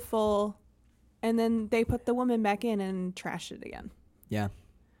 beautiful, and then they put the woman back in and trashed it again. Yeah.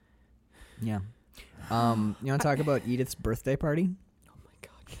 You want to talk about Edith's birthday party? Oh my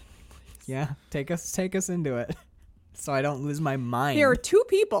God. Please. Yeah. Take us into it so I don't lose my mind. There are two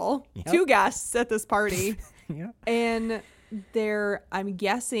people, two guests at this party. Yeah. And their, I'm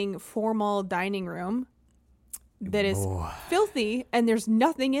guessing, formal dining room that is filthy, and there's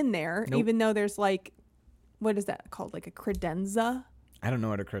nothing in there, even though there's like, what is that called? Like a credenza? I don't know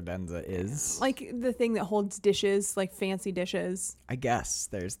what a credenza is. Like the thing that holds dishes, like fancy dishes. I guess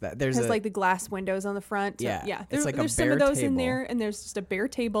there's that. There's like the glass windows on the front. Yeah. Yeah. It's like there's a bare some of those table. in there, and there's just a bare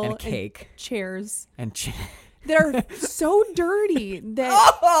table and a cake. And chairs. And that are so dirty that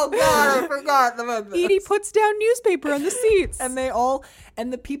oh God, I forgot about this. Edie puts down newspaper on the seats, and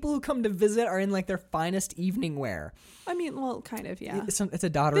the people who come to visit are in like their finest evening wear. I mean, well, kind of, yeah. It's a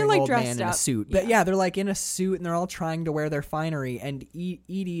doddering like old man in a up. suit, but yeah, they're like in a suit and they're all trying to wear their finery, and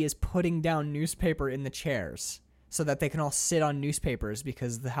Edie is putting down newspaper in the chairs so that they can all sit on newspapers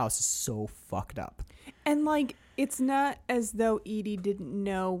because the house is so fucked up. And like, it's not as though Edie didn't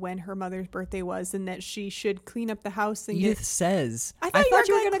know when her mother's birthday was and that she should clean up the house. And Edith says, I thought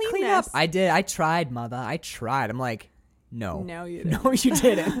you were going to clean up. I did. I tried, Mother. I tried. I'm like, no. No, you didn't. No, you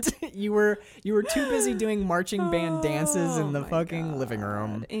didn't. you were too busy doing marching band dances in the fucking living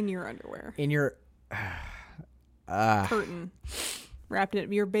room. In your underwear. In your curtain. Wrapped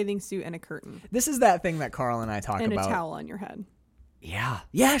in your bathing suit and a curtain. This is that thing that Carl and I talk about. And a towel on your head.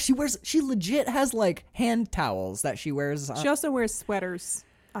 Yeah, she legit has like hand towels that she wears. She also wears sweaters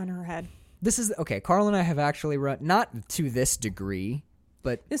on her head. This is, okay, Carl and I have actually run, not to this degree,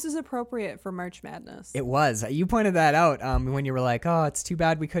 but... This is appropriate for March Madness. It was. You pointed that out when you were like, oh, it's too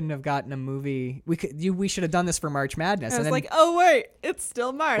bad we couldn't have gotten a movie. We should have done this for March Madness. I was like, oh, wait, it's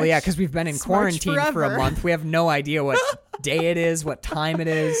still March. Well, yeah, because we've been in quarantine for a month. We have no idea what day it is, what time it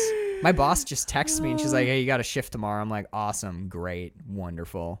is. My boss just texts me and she's like, hey, you got a shift tomorrow. I'm like, awesome, great,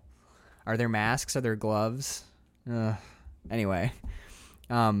 wonderful. Are there masks? Are there gloves? Anyway,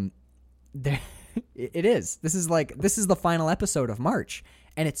 it is. This is the final episode of March,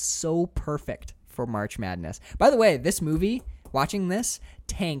 and it's so perfect for March Madness. By the way, this movie, watching this,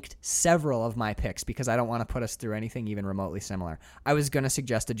 tanked several of my picks because I don't want to put us through anything even remotely similar. I was going to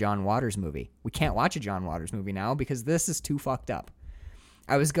suggest a John Waters movie. We can't watch a John Waters movie now because this is too fucked up.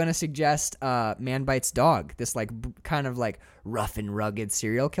 I was going to suggest Man Bites Dog, this like kind of like rough and rugged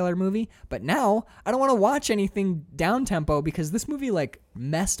serial killer movie. But now I don't want to watch anything down-tempo because this movie like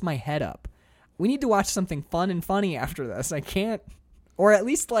messed my head up. We need to watch something fun and funny after this. I can't, or at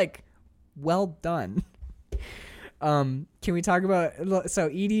least like well done. Can we talk about, so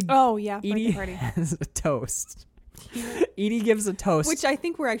Edie, Edie has a toast. Edie gives a toast, which I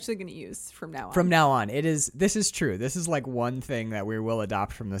think we're actually going to use from now on. From now on, this is true. This is like one thing that we will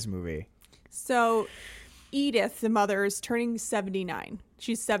adopt from this movie. So Edith, the mother, is turning 79.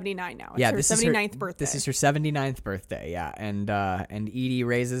 She's 79 now. It's yeah, her this 79th birthday. This is her 79th birthday, yeah. And Edie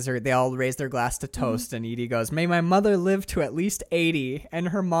raises her, they all raise their glass to toast, and Edie goes, "May my mother live to at least 80. And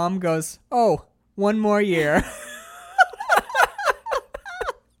her mom goes, "Oh, one more year."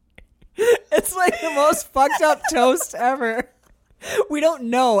 It's like the most fucked up toast ever. We don't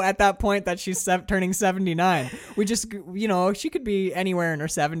know at that point that she's turning 79. We just, she could be anywhere in her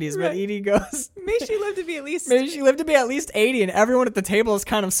 70s, but Edie goes, May she live to be at least 80, and everyone at the table is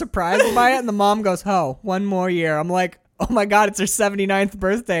kind of surprised by it, and the mom goes, "Oh, one more year." I'm like, oh my God, it's her 79th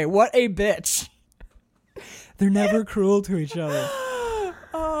birthday. What a bitch. They're never cruel to each other.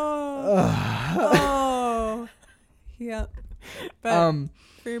 Oh. Yep. But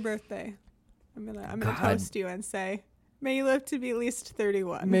for your birthday, I'm gonna toast you and say, may you live to be at least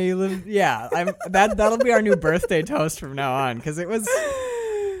 31. May you live, yeah. That'll be our new birthday toast from now on, because it was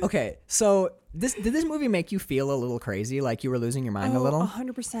okay. So did this movie make you feel a little crazy, like you were losing your mind a little?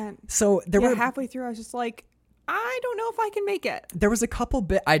 100%. So there were halfway through, I was just like, I don't know if I can make it. There was a couple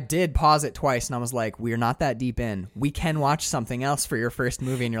I did pause it twice, and I was like, we're not that deep in. We can watch something else for your first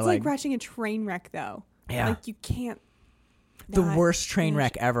movie, and you're it's like watching a train wreck, though. Yeah, like you can't. The worst train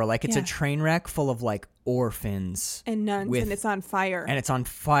wreck ever. Like it's a train wreck full of like orphans and nuns, and it's on fire.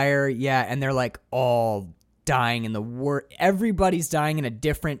 Yeah, and they're like all dying in the worst. Everybody's dying in a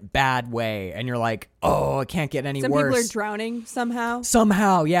different bad way, and you're like, oh, it can't get any worse. Some people are drowning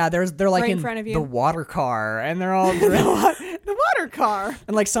somehow. Yeah. They're like in front of you. The water car, and they're all the water car.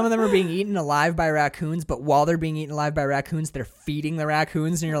 And like some of them are being eaten alive by raccoons, but while they're being eaten alive by raccoons, they're feeding the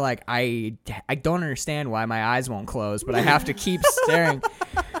raccoons, and you're like, I don't understand why my eyes won't close, but I have to keep staring.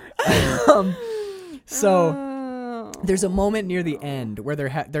 So there's a moment near the end where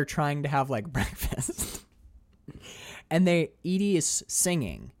they're trying to have like breakfast. And Edie is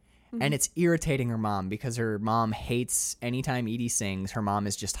singing, and it's irritating her mom because her mom hates anytime Edie sings. Her mom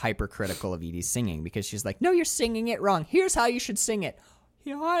is just hypercritical of Edie's singing because she's like, "No, you're singing it wrong. Here's how you should sing it."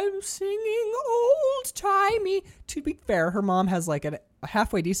 Yeah, I'm singing old-timey. To be fair, her mom has like a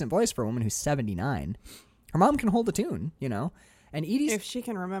halfway decent voice for a woman who's 79. Her mom can hold a tune, And Edie's, if she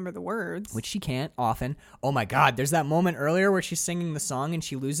can remember the words, which she can't often. Oh my God, there's that moment earlier where she's singing the song and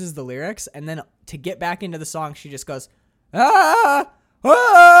she loses the lyrics, and then to get back into the song, she just goes, and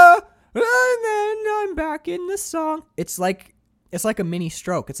then I'm back in the song. It's like a mini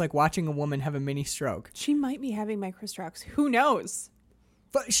stroke. It's like watching a woman have a mini stroke. She might be having microstrokes. Who knows?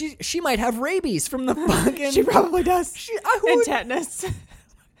 But she might have rabies from the fucking. She probably does. And tetanus.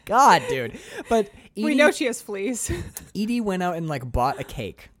 God, dude. But Edie, we know she has fleas. Edie went out and like bought a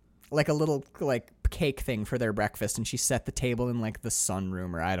cake, like a little like cake thing for their breakfast, and she set the table in like the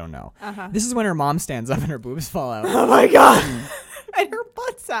sunroom, or I don't know. This is when her mom stands up and her boobs fall out. Oh my God. And her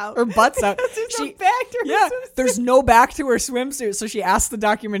butt's out. Her butt's out. There's no back to her swimsuit. There's no back to her swimsuit. So she asked the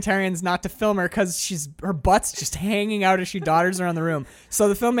documentarians not to film her because her butt's just hanging out as she dodders around the room. So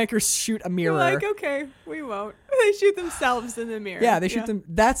the filmmakers shoot a mirror. They're like, okay, we won't. They shoot themselves in the mirror. Yeah, they shoot them.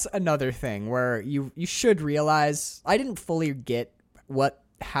 That's another thing where you should realize. I didn't fully get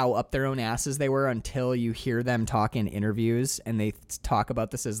how up their own asses they were until you hear them talk in interviews, and they talk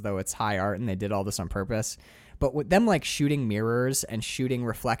about this as though it's high art and they did all this on purpose. But with them like shooting mirrors and shooting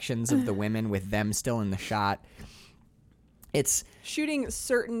reflections of the women with them still in the shot, it's shooting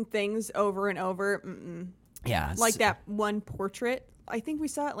certain things over and over. Yeah. Like that one portrait. I think we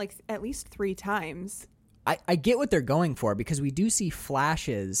saw it like at least 3 times. I get what they're going for, because we do see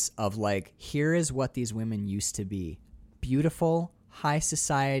flashes of like, here is what these women used to be. Beautiful, high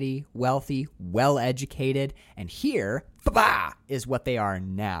society, wealthy, well-educated, and here is what they are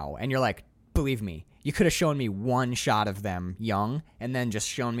now. And you're like, believe me, you could have shown me one shot of them young, and then just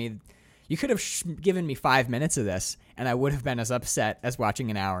shown me. You could have given me 5 minutes of this, and I would have been as upset as watching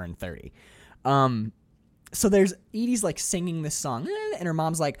an hour and 30. So there's Edie's like singing this song, and her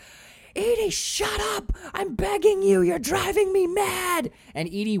mom's like, "Edie, shut up! I'm begging you. You're driving me mad." And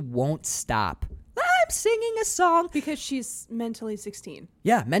Edie won't stop. I'm singing a song. Because she's mentally 16.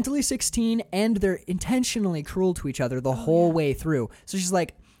 Yeah, mentally 16, and they're intentionally cruel to each other the whole way through. So she's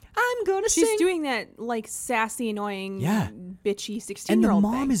like, I'm going to sing. She's doing that, like, sassy, annoying, bitchy 16-year-old And the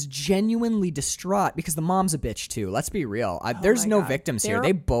mom thing. is genuinely distraught because the mom's a bitch, too. Let's be real. There's no victims here.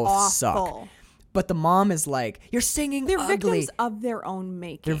 They both suck. But the mom is like, you're singing They're ugly. victims of their own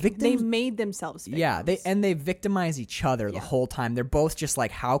making. They made themselves victims. Yeah, they victimize each other the whole time. They're both just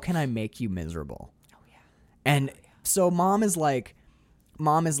like, how can I make you miserable? Oh, yeah. And so mom is like,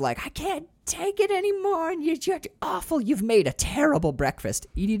 mom is like, I can't take it anymore, and you're awful. You've made a terrible breakfast.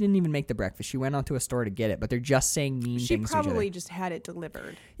 Edie didn't even make the breakfast. She went onto a store to get it, but they're just saying mean things to each other. She probably just had it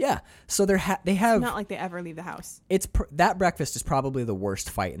delivered. Yeah, so they have. It's not like they ever leave the house. That breakfast is probably the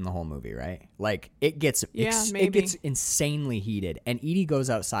worst fight in the whole movie, right? Like it gets it gets insanely heated, and Edie goes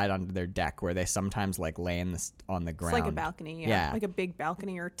outside onto their deck where they sometimes like lay on the ground. It's like a balcony, yeah, like a big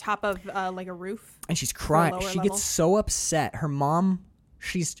balcony or top of like a roof. And she's crying. She gets so upset. Her mom.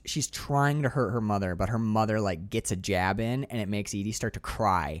 She's trying to hurt her mother, but her mother like gets a jab in, and it makes Edie start to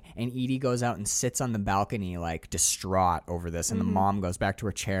cry. And Edie goes out and sits on the balcony like distraught over this, and the mom goes back to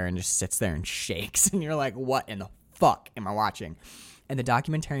her chair and just sits there and shakes. And you're like, what in the fuck am I watching? And the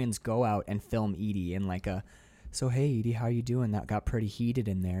documentarians go out and film Edie in like so hey Edie, how you doing? That got pretty heated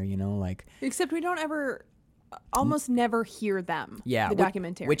in there, like. Except we don't ever. Almost never hear them. Yeah, the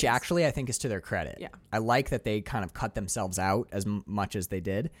documentary, which actually I think is to their credit. Yeah, I like that they kind of cut themselves out as much as they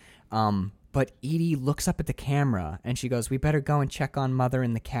did. But Edie looks up at the camera and she goes, "We better go and check on Mother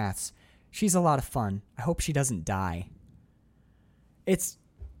and the cats. She's a lot of fun. I hope she doesn't die."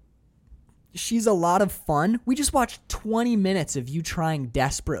 She's a lot of fun. We just watched 20 minutes of you trying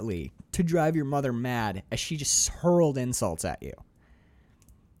desperately to drive your mother mad as she just hurled insults at you.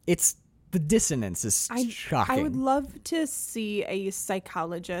 The dissonance is shocking. I would love to see a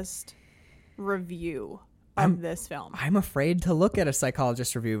psychologist review of this film. I'm afraid to look at a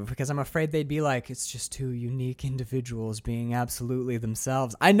psychologist review because I'm afraid they'd be like, it's just two unique individuals being absolutely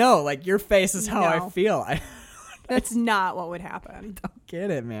themselves. I know, like your face is how I feel. That's not what would happen. I don't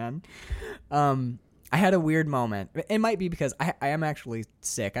get it, man. I had a weird moment. It might be because I am actually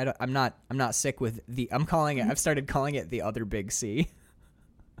sick. I'm not sick with I've started calling it the other big C.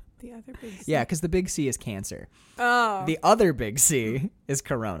 The other big C. Yeah, because the big C is cancer. Oh. The other big C is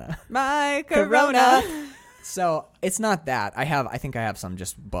corona. My corona. So it's not that. I think I have some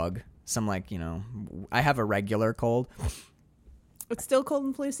just bug. Some like, I have a regular cold. It's still cold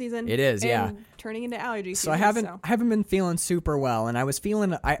and flu season. It is, yeah. Turning into allergy season. So I haven't been feeling super well, and I was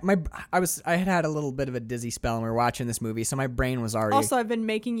feeling I had a little bit of a dizzy spell when we were watching this movie, so my brain was already. Also, I've been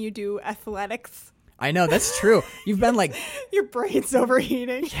making you do athletics. I know, that's true. You've been like... Your brain's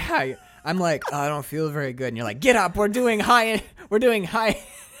overheating. Yeah. I'm like, I don't feel very good. And you're like, get up. We're doing high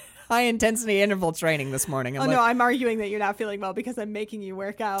intensity interval training this morning. No, I'm arguing that you're not feeling well because I'm making you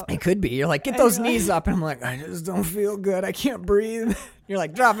work out. It could be. You're like, get those knees up. And I'm like, I just don't feel good. I can't breathe. You're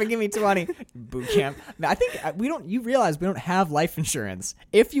like, drop it. Give me 20. Boot camp. I think you realize we don't have life insurance.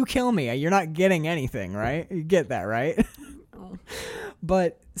 If you kill me, you're not getting anything, right? You get that, right? Oh.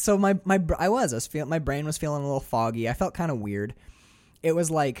 But so my brain was feeling a little foggy. I felt kind of weird. It was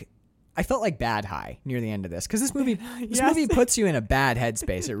like I felt like bad high near the end of this because this movie puts you in a bad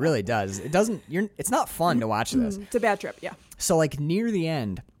headspace. It really does. It doesn't. It's not fun to watch this. It's a bad trip. Yeah. So like near the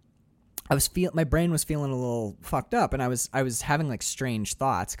end, my brain was feeling a little fucked up, and I was having like strange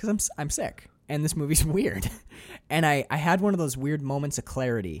thoughts because I'm sick, and this movie's weird, and I had one of those weird moments of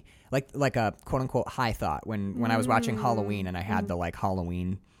clarity. Like a quote unquote high thought when I was watching Halloween and I had the like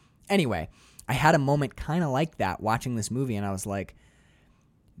Halloween. Anyway, I had a moment kind of like that watching this movie, and I was like,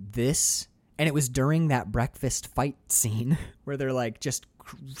 this, and it was during that breakfast fight scene where they're like just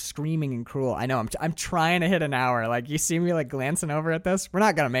screaming and cruel. I know I'm trying to hit an hour. Like you see me like glancing over at this. We're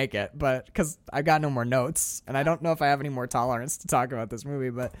not gonna make it, but because I got no more notes and I don't know if I have any more tolerance to talk about this movie.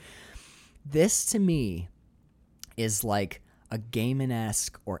 But this to me is like a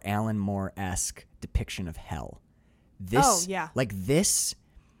Gaiman-esque or Alan Moore-esque depiction of hell.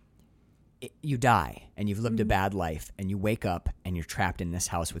 You die and you've lived a bad life and you wake up and you're trapped in this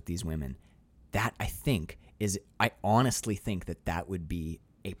house with these women. That I honestly think that would be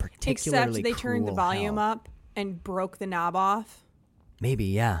a particularly Except they turned the volume up and broke the knob off. Maybe,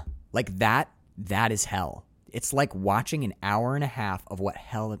 yeah. Like that is hell. It's like watching an hour and a half of what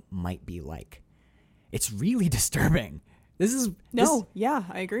hell might be like. It's really disturbing. Yeah,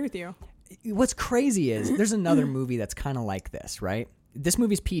 I agree with you. What's crazy is there's another movie that's kind of like this, right? This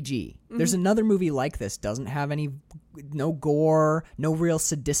movie's PG. There's another movie like this, doesn't have no gore, no real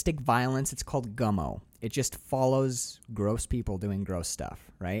sadistic violence. It's called Gummo. It just follows gross people doing gross stuff,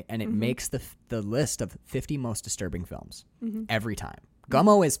 right? And it makes the list of 50 most disturbing films every time.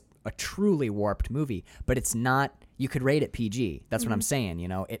 Gummo is a truly warped movie, but it's not. You could rate it PG. That's what I'm saying.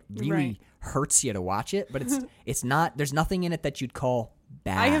 It really hurts you to watch it, but it's not. There's nothing in it that you'd call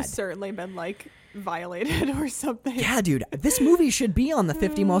bad. I have certainly been like violated or something. Yeah, dude, this movie should be on the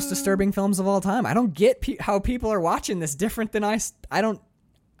 50 most disturbing films of all time. I don't get how people are watching this different than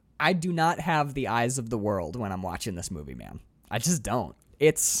I do not have the eyes of the world when I'm watching this movie, man. I just don't.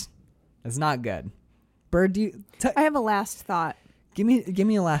 It's not good. Bird, I have a last thought. Give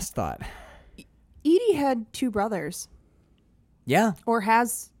me a last thought. Edie had 2 brothers. Yeah. Or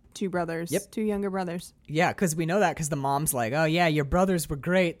has 2 brothers. Yep. 2 younger brothers. Yeah, because we know that because the mom's like, oh, yeah, your brothers were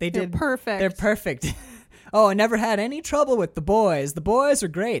great. They're perfect. They're perfect. Oh, I never had any trouble with the boys. The boys are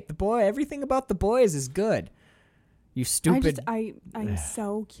great. Everything about the boys is good. You stupid. I'm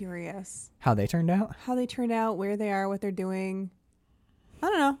so curious. How they turned out? How they turned out, where they are, what they're doing. I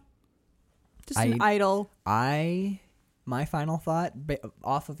don't know. Just an idol. My final thought,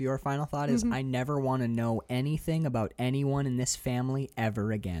 off of your final thought, is I never want to know anything about anyone in this family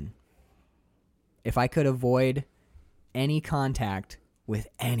ever again. If I could avoid any contact with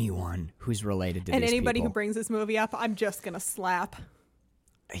anyone who's related to these people. And anybody who brings this movie up, I'm just going to slap.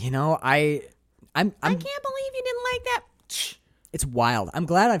 You know, I can't believe you didn't like that. It's wild. I'm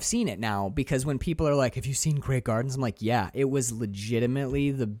glad I've seen it now, because when people are like, have you seen Grey Gardens? I'm like, yeah, it was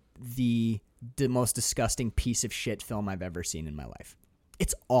legitimately the most disgusting piece of shit film I've ever seen in my life.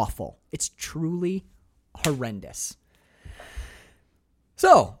 It's awful. It's truly horrendous.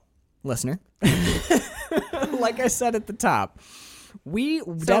 So, listener, like I said at the top,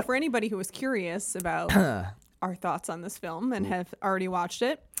 for anybody who was curious about our thoughts on this film and have already watched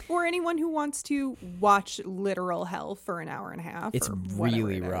it, or anyone who wants to watch literal hell for an hour and a half, it's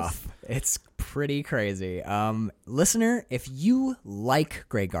really rough. It's pretty crazy. Listener, if you like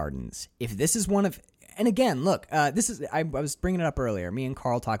Grey Gardens, if this is one of, and again, look, I was bringing it up earlier. Me and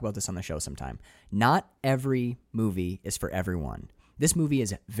Carl talk about this on the show sometime. Not every movie is for everyone. This movie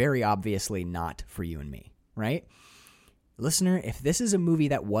is very obviously not for you and me, right? Listener, if this is a movie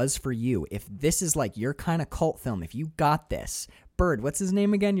that was for you, if this is like your kind of cult film, if you got this, Bird, what's his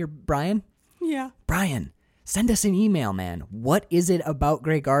name again? You're Brian? Yeah. Brian, send us an email, man. What is it about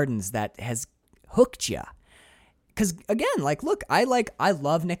Grey Gardens that has hooked you? Because again, look, I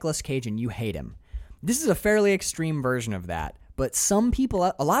love Nicolas Cage and you hate him. This is a fairly extreme version of that. But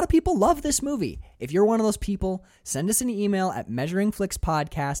a lot of people love this movie. If you're one of those people, send us an email at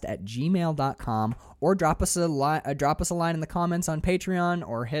measuringflixpodcast@gmail.com or drop us a line in the comments on Patreon,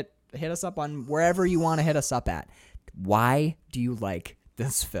 or hit us up on wherever you want to hit us up at. Why do you like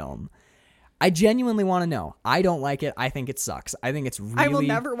this film? I genuinely want to know. I don't like it. I think it sucks. I think it's really... I will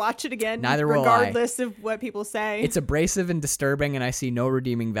never watch it again, neither regardless of what people say. It's abrasive and disturbing, and I see no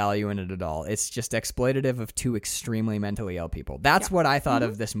redeeming value in it at all. It's just exploitative of 2 extremely mentally ill people. That's what I thought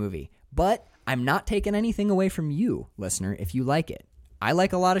of this movie. But I'm not taking anything away from you, listener, if you like it. I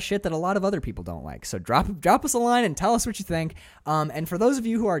like a lot of shit that a lot of other people don't like. So drop us a line and tell us what you think. And for those of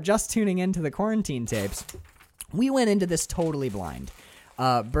you who are just tuning into the quarantine tapes, we went into this totally blind.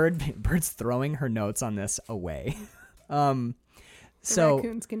 Bird's throwing her notes on this away. The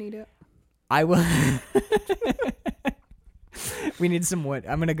raccoons can eat it. I will. We need some wood.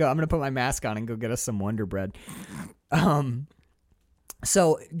 I'm gonna put my mask on and go get us some Wonder Bread.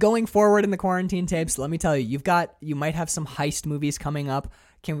 So going forward in the quarantine tapes, let me tell you, you might have some heist movies coming up.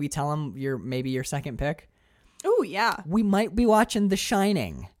 Can we tell them maybe your second pick? Oh yeah. We might be watching The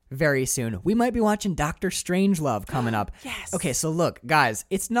Shining very soon. We might be watching Dr. Strangelove coming up. Yes. Okay, so look, guys,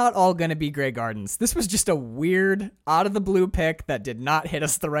 it's not all going to be Grey Gardens. This was just a weird, out of the blue pick that did not hit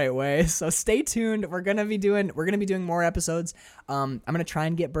us the right way. So stay tuned. We're going to be doing more episodes. I'm going to try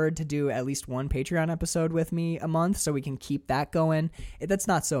and get Bird to do at least one Patreon episode with me a month so we can keep that going. That's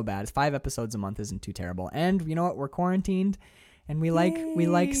not so bad. 5 episodes a month isn't too terrible. And you know what? We're quarantined, and we like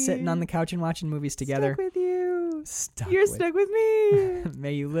sitting on the couch and watching movies together. Stuck with you. You're stuck with me.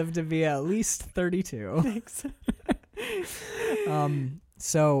 May you live to be at least 32. Thanks.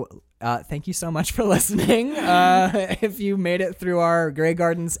 So thank you so much for listening. If you made it through our Grey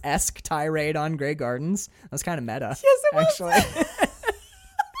Gardens-esque tirade on Grey Gardens, that was kind of meta. Yes, it was. Actually.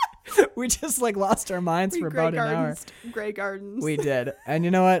 We just lost our minds for about an hour. Grey Gardens. We did. And you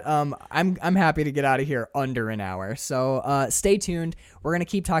know what? I'm happy to get out of here under an hour. So stay tuned. We're gonna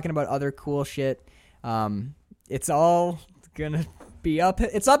keep talking about other cool shit. It's all gonna be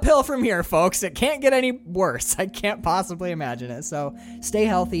it's uphill from here, folks. It can't get any worse. I can't possibly imagine it. So stay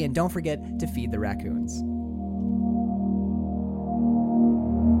healthy and don't forget to feed the raccoons.